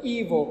such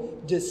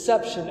evil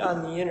deception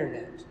on the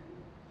internet.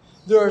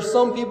 There are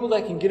some people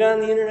that can get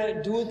on the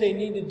internet, do what they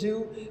need to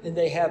do, and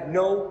they have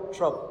no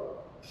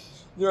trouble.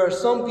 There are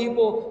some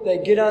people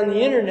that get on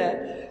the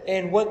internet,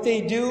 and what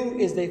they do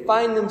is they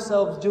find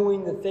themselves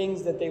doing the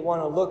things that they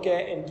want to look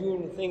at and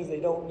doing the things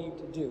they don't need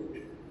to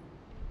do.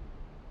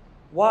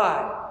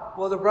 Why?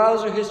 Well, the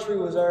browser history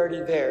was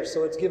already there,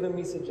 so it's given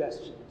me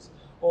suggestions.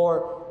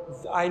 Or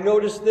I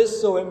noticed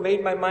this, so it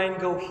made my mind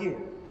go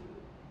here.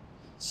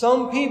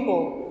 Some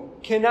people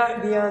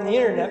cannot be on the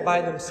internet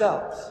by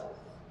themselves.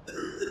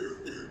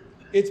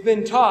 It's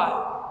been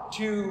taught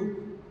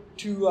to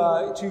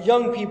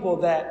young people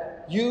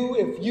that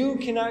if you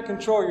cannot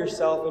control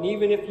yourself, and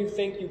even if you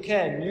think you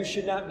can, you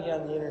should not be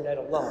on the internet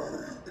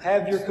alone.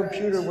 Have your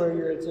computer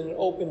where it's in an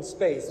open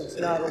space. It's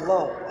not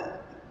alone.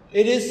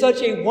 It is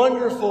such a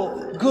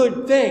wonderful,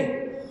 good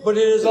thing, but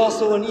it is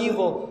also an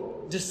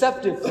evil,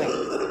 deceptive thing.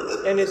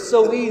 And it's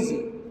so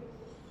easy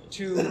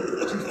to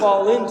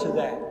fall into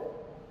that.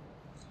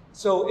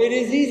 So it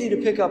is easy to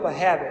pick up a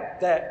habit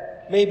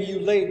that maybe you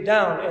laid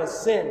down as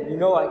sin. You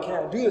know, I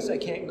cannot do this. I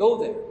can't go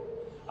there.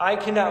 I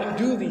cannot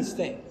do these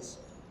things.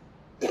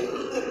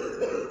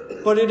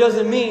 But it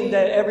doesn't mean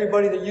that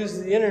everybody that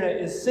uses the internet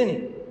is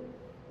sinning.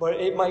 But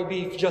it might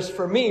be just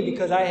for me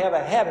because I have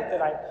a habit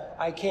that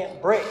I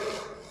can't break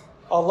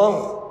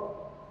alone.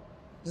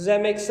 Does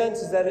that make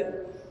sense? Is that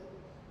it?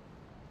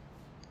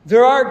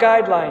 There are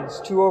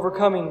guidelines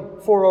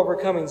for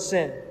overcoming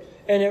sin.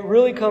 And it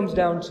really comes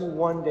down to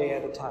one day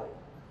at a time.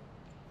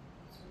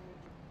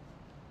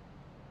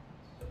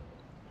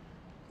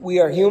 We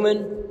are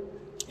human,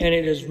 and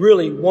it is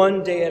really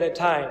one day at a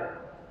time.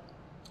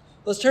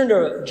 Let's turn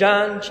to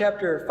John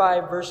chapter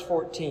 5, verse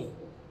 14.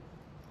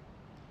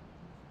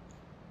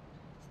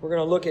 We're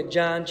going to look at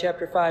John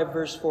chapter 5,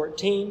 verse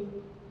 14.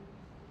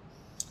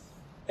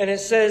 And it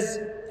says,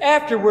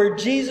 "Afterward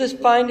Jesus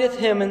findeth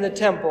him in the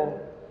temple,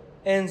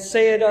 and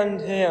saith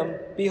unto him,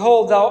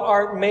 Behold, thou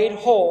art made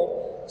whole.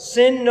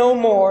 Sin no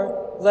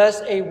more,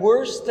 lest a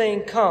worse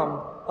thing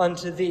come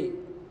unto thee."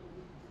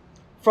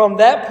 From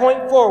that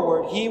point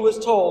forward, he was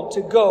told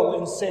to go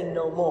and sin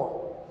no more.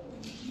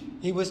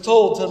 He was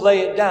told to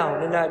lay it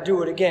down and not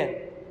do it again.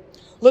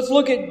 Let's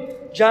look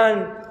at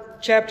John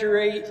chapter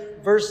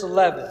 8, verse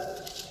 11.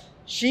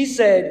 She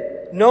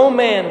said, "No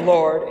man,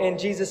 Lord." And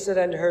Jesus said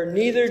unto her,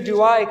 "Neither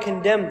do I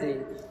condemn thee.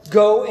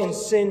 Go and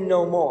sin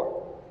no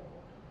more."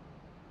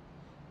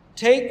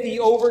 Take the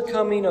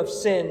overcoming of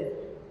sin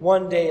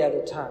one day at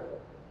a time.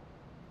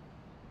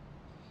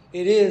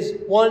 It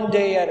is one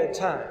day at a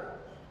time.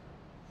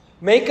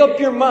 Make up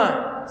your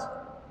mind.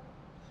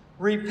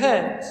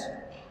 Repent.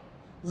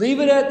 Leave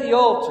it at the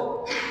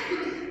altar.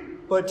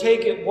 But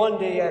take it one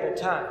day at a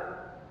time.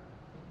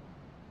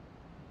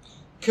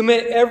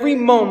 Commit every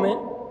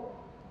moment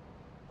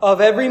of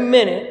every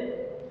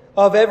minute,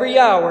 of every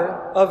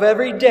hour, of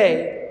every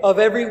day, of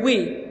every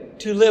week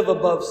to live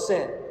above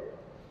sin.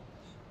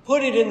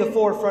 Put it in the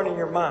forefront of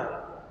your mind.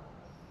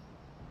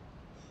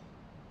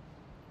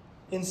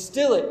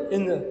 Instill it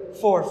in the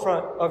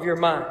forefront of your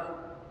mind.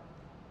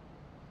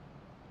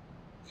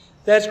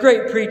 That's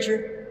great,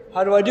 preacher.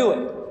 How do I do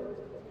it?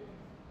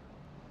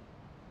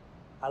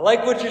 I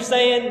like what you're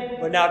saying,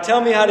 but now tell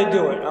me how to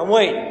do it. I'm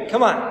waiting.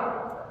 Come on.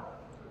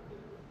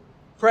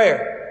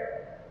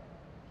 Prayer.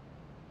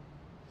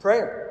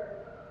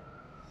 Prayer.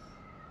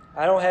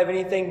 I don't have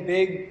anything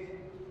big,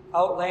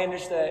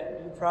 outlandish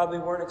that you probably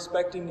weren't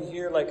expecting to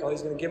hear, like, oh,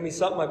 he's going to give me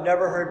something I've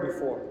never heard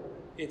before.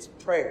 It's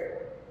prayer.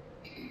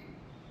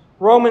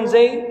 Romans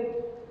 8,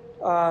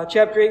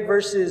 chapter 8,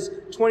 verses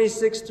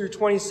 26 through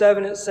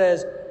 27, it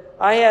says,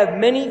 "I have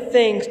many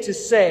things to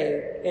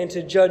say and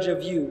to judge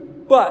of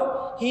you,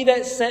 but he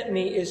that sent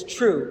me is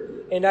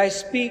true, and I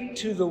speak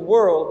to the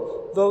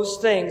world those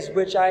things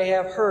which I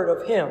have heard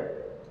of him."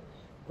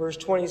 Verse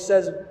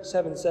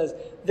 27 says,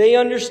 "They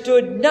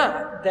understood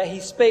not that he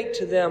spake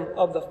to them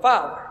of the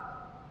Father.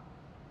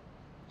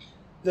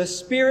 The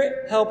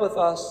Spirit helpeth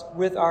us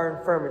with our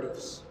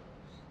infirmities.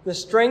 The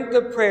strength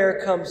of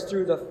prayer comes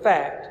through the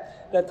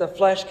fact that the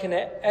flesh can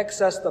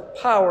access the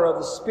power of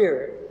the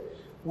Spirit,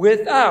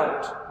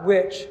 without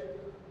which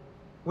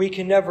we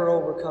can never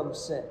overcome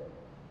sin."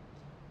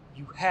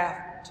 You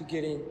have to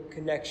get in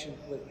connection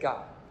with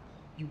God.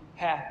 You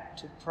have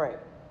to pray.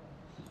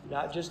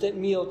 Not just at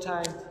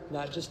mealtime,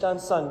 not just on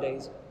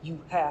Sundays.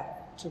 You have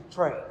to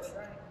pray.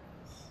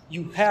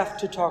 You have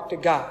to talk to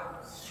God.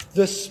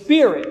 The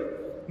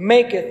Spirit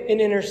maketh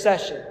an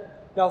intercession.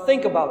 Now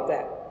think about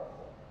that.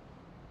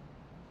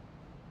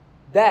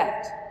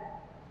 That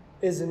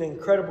is an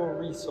incredible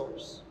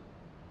resource.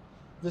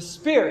 The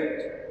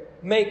Spirit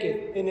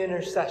maketh an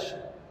intercession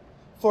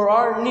for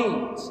our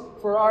needs,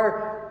 for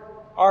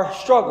our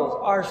struggles,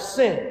 our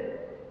sin.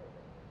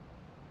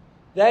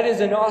 That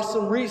is an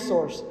awesome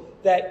resource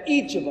that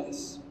each of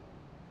us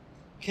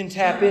can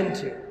tap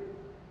into.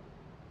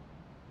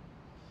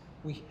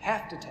 We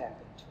have to tap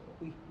into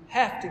it. We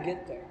have to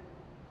get there.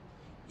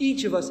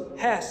 Each of us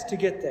has to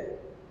get there.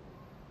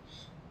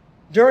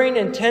 During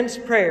intense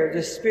prayer,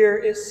 the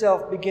Spirit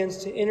itself begins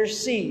to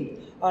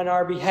intercede on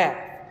our behalf.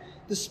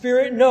 The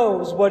Spirit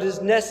knows what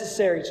is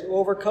necessary to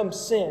overcome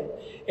sin,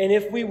 and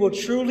if we will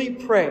truly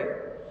pray,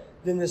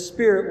 then the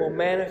Spirit will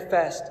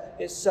manifest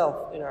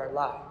itself in our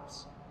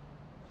lives.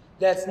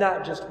 That's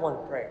not just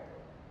one prayer.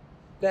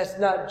 That's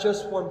not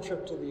just one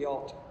trip to the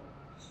altar.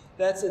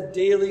 That's a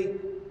daily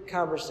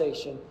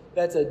conversation.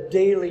 That's a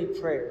daily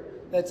prayer.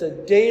 That's a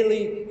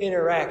daily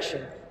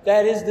interaction.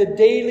 That is the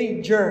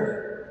daily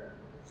journey.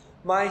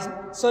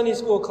 My Sunday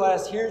school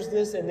class hears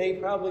this, and they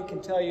probably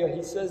can tell you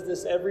he says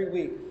this every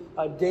week.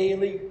 A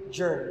daily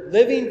journey.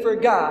 Living for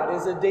God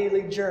is a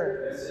daily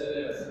journey. Yes, it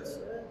is.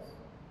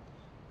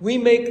 We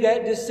make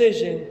that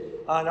decision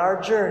on our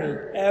journey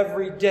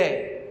every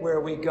day where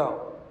we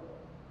go.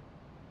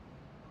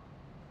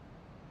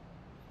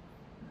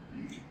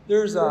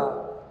 There's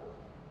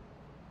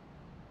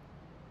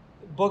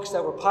books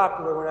that were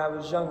popular when I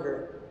was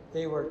younger.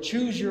 They were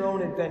Choose Your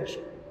Own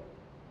Adventure.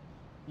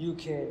 You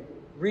can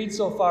read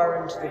so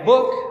far into the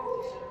book,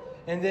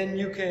 and then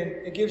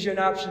it gives you an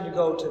option to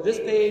go to this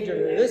page or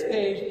to this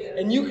page,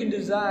 and you can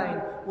design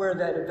where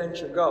that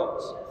adventure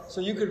goes. So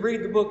you could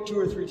read the book 2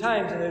 or 3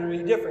 times, and it would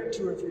be different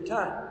 2 or 3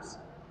 times.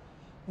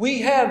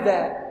 We have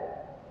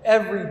that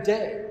every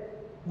day.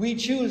 We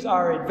choose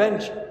our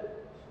adventure.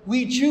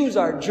 We choose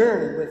our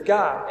journey with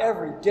God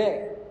every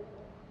day.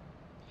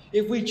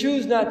 If we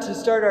choose not to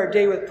start our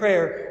day with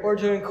prayer or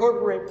to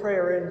incorporate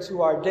prayer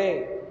into our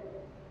day,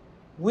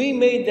 we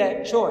made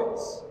that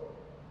choice.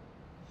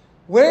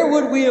 Where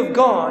would we have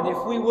gone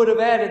if we would have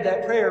added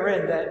that prayer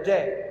in that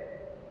day?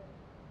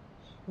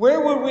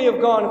 Where would we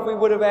have gone if we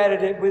would have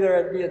added it, whether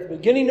it be at the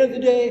beginning of the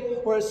day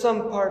or at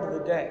some part of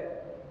the day?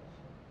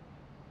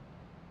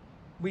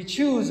 We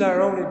choose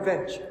our own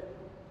adventure.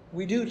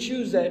 We do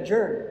choose that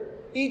journey.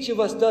 Each of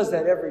us does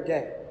that every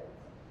day.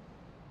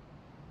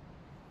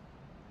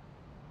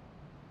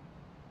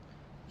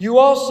 You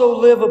also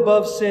live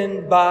above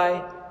sin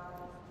by,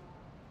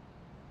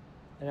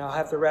 and I'll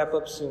have to wrap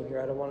up soon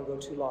here. I don't want to go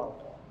too long.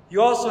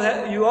 You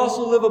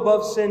also live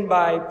above sin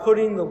by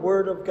putting the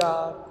Word of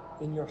God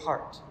in your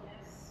heart.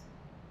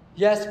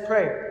 Yes,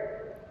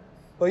 prayer.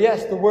 But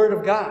yes, the Word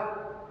of God.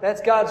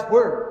 That's God's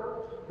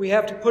Word. We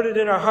have to put it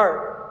in our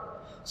heart.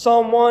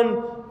 Psalm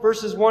 1,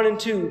 verses 1 and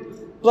 2.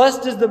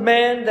 Blessed is the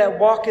man that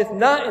walketh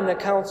not in the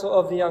counsel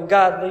of the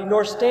ungodly,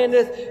 nor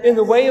standeth in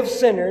the way of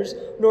sinners,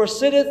 nor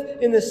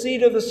sitteth in the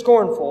seat of the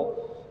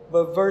scornful.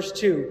 But verse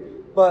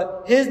 2.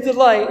 But his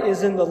delight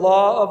is in the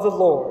law of the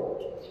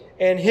Lord,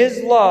 and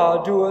his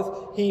law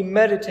doeth he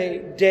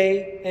meditate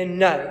day and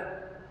night.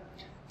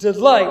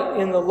 Delight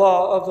in the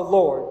law of the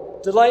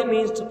Lord. Delight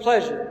means to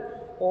pleasure,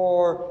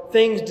 or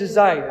things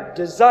desired.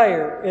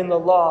 Desire in the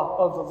law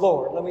of the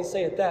Lord. Let me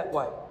say it that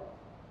way.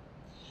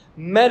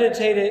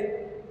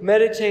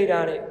 Meditate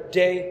on it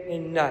day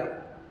and night.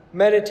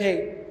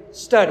 Meditate,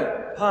 study,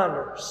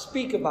 ponder,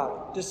 speak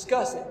about it,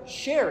 discuss it,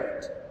 share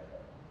it.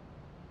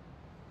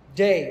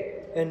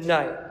 Day and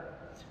night.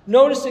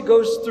 Notice it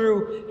goes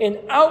through an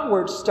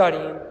outward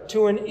studying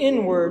to an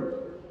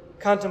inward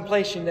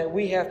contemplation that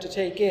we have to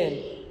take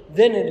in.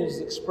 Then it is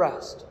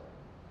expressed.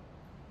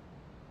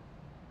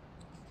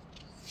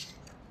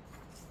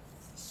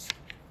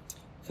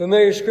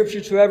 Familiar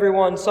scripture to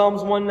everyone,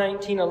 Psalms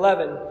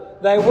 119:11.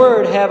 Thy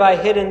word have I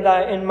hidden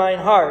in mine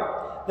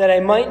heart, that I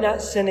might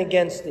not sin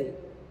against thee.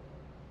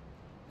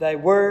 Thy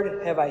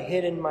word have I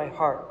hid in my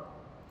heart.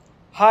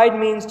 Hide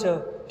means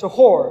to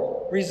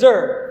hoard,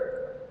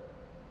 reserve,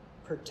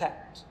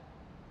 protect.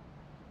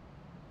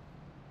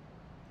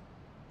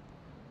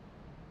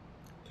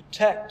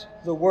 Protect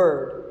the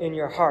word in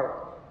your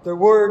heart. The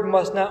word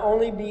must not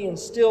only be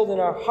instilled in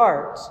our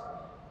hearts,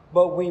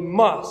 but we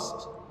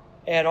must,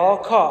 at all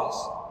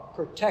costs,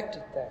 protect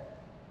it there.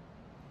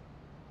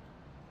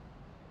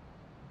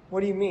 What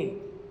do you mean?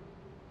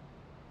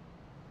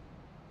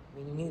 I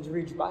mean, you need to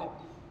read your Bible.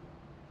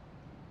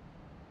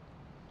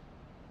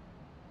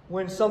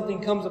 When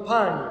something comes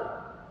upon you,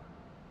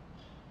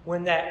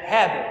 when that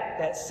habit,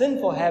 that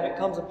sinful habit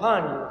comes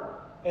upon you,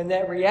 and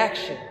that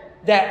reaction,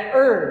 that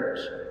urge,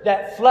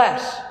 that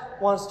flesh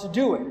wants to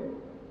do it,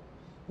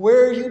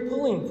 where are you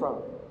pulling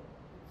from?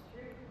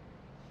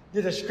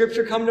 Did a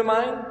scripture come to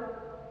mind?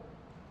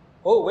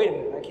 Oh, wait a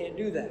minute, I can't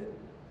do that.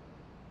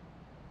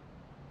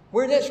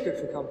 Where did that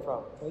scripture come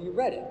from? Well, you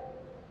read it.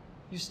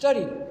 You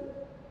studied it.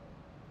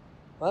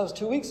 Well, that was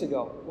 2 weeks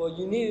ago. Well,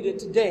 you needed it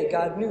today.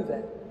 God knew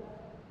that.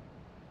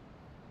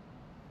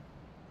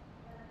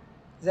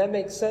 Does that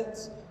make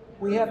sense?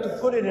 We have to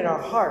put it in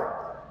our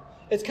heart.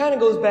 It kind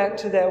of goes back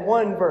to that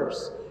one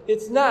verse.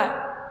 It's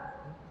not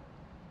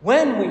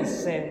when we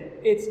sin,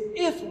 it's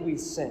if we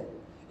sin.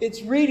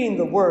 It's reading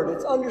the Word.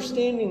 It's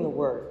understanding the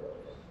Word.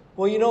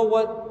 Well, you know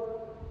what?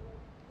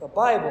 The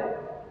Bible,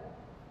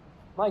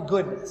 my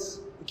goodness,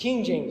 the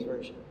King James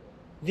Version.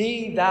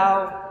 Thee,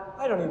 thou,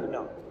 I don't even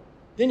know.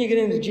 Then you get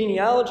into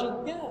genealogy.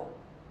 Yeah.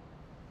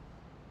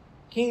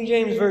 King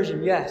James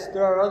Version, yes.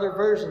 There are other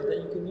versions that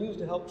you can use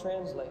to help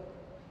translate.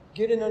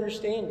 Get an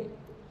understanding.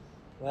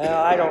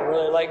 Well, I don't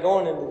really like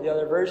going into the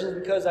other versions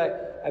because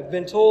I've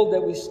been told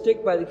that we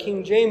stick by the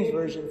King James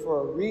Version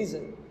for a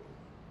reason.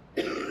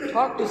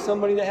 Talk to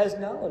somebody that has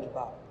knowledge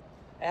about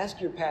it.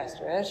 Ask your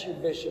pastor, ask your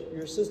bishop,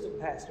 your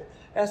assistant pastor,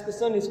 ask a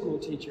Sunday school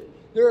teacher.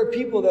 There are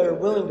people that are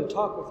willing to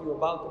talk with you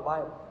about the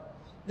Bible.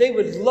 They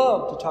would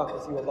love to talk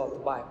with you about the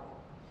Bible.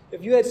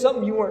 If you had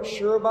something you weren't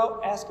sure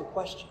about, ask a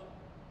question.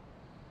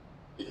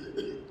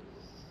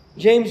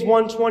 James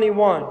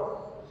 1:21.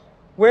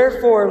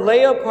 Wherefore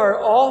lay apart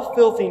all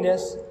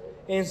filthiness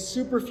and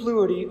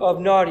superfluity of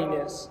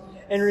naughtiness,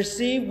 and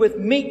receive with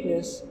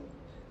meekness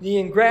the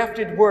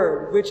engrafted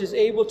word, which is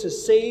able to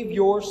save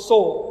your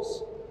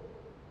souls.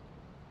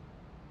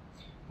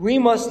 We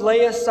must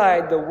lay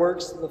aside the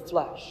works of the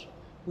flesh.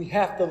 We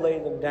have to lay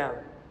them down.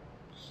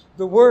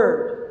 The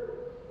word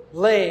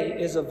lay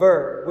is a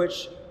verb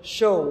which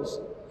shows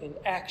an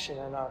action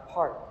on our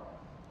part.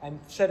 I've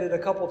said it a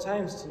couple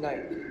times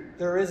tonight.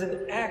 There is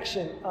an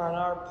action on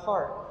our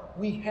part.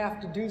 We have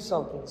to do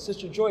something.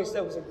 Sister Joyce,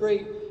 that was a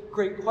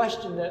great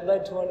question that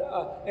led to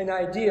an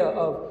idea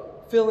of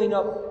filling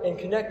up and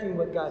connecting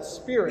with God's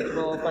Spirit.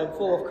 Well, if I'm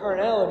full of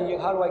carnality,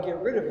 how do I get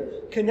rid of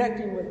it?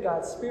 Connecting with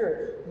God's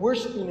Spirit,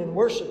 worshiping in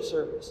worship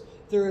service.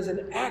 There is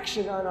an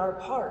action on our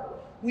part.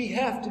 We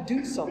have to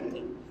do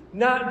something,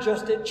 not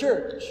just at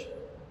church.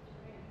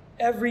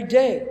 Every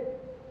day.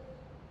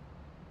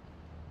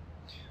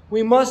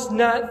 We must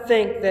not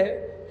think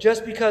that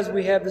just because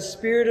we have the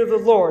Spirit of the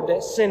Lord,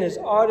 that sin is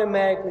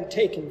automatically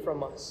taken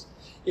from us.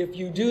 If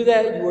you do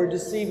that, you are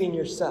deceiving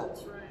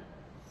yourself.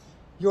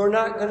 You're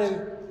not going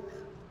to,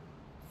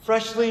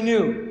 freshly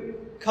new,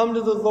 come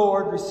to the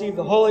Lord, receive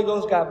the Holy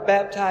Ghost, got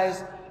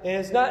baptized,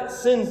 and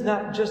sin's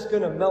not just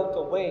going to melt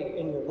away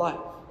in your life.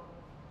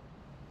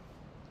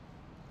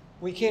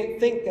 We can't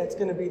think that's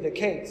going to be the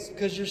case,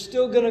 because you're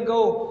still going to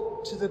go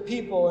to the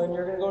people, and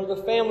you're going to go to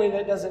the family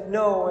that doesn't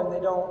know, and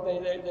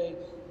they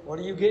what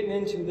are you getting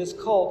into, this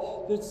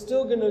cult? It's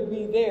still going to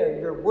be there.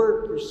 Your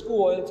work, your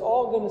school, it's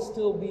all going to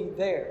still be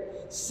there.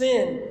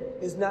 Sin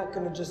is not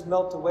going to just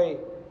melt away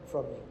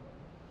from you.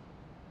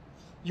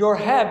 Your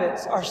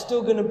habits are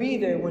still going to be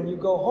there when you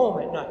go home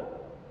at night,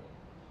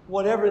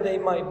 whatever they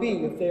might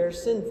be if they are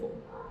sinful.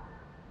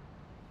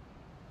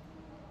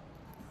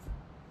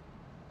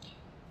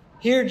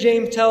 Here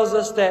James tells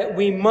us that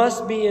we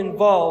must be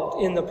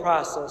involved in the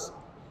process.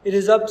 It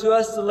is up to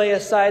us to lay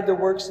aside the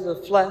works of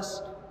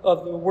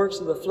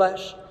the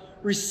flesh,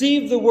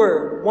 receive the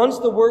word. Once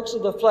the works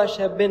of the flesh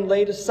have been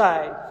laid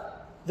aside,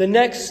 the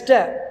next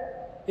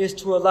step is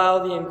to allow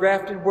the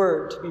engrafted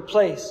word to be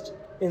placed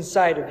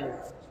inside of you.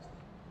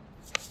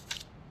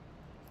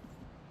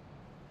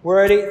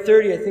 We're at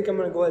 8:30. I think I'm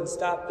going to go ahead and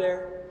stop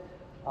there.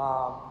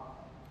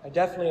 I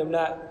definitely am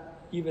not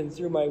even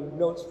through my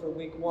notes for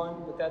week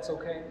 1, but that's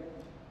okay.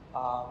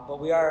 But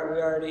we are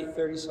at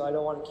 8:30, so I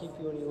don't want to keep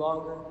you any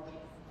longer.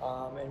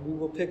 And we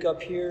will pick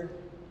up here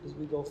as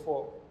we go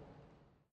forward.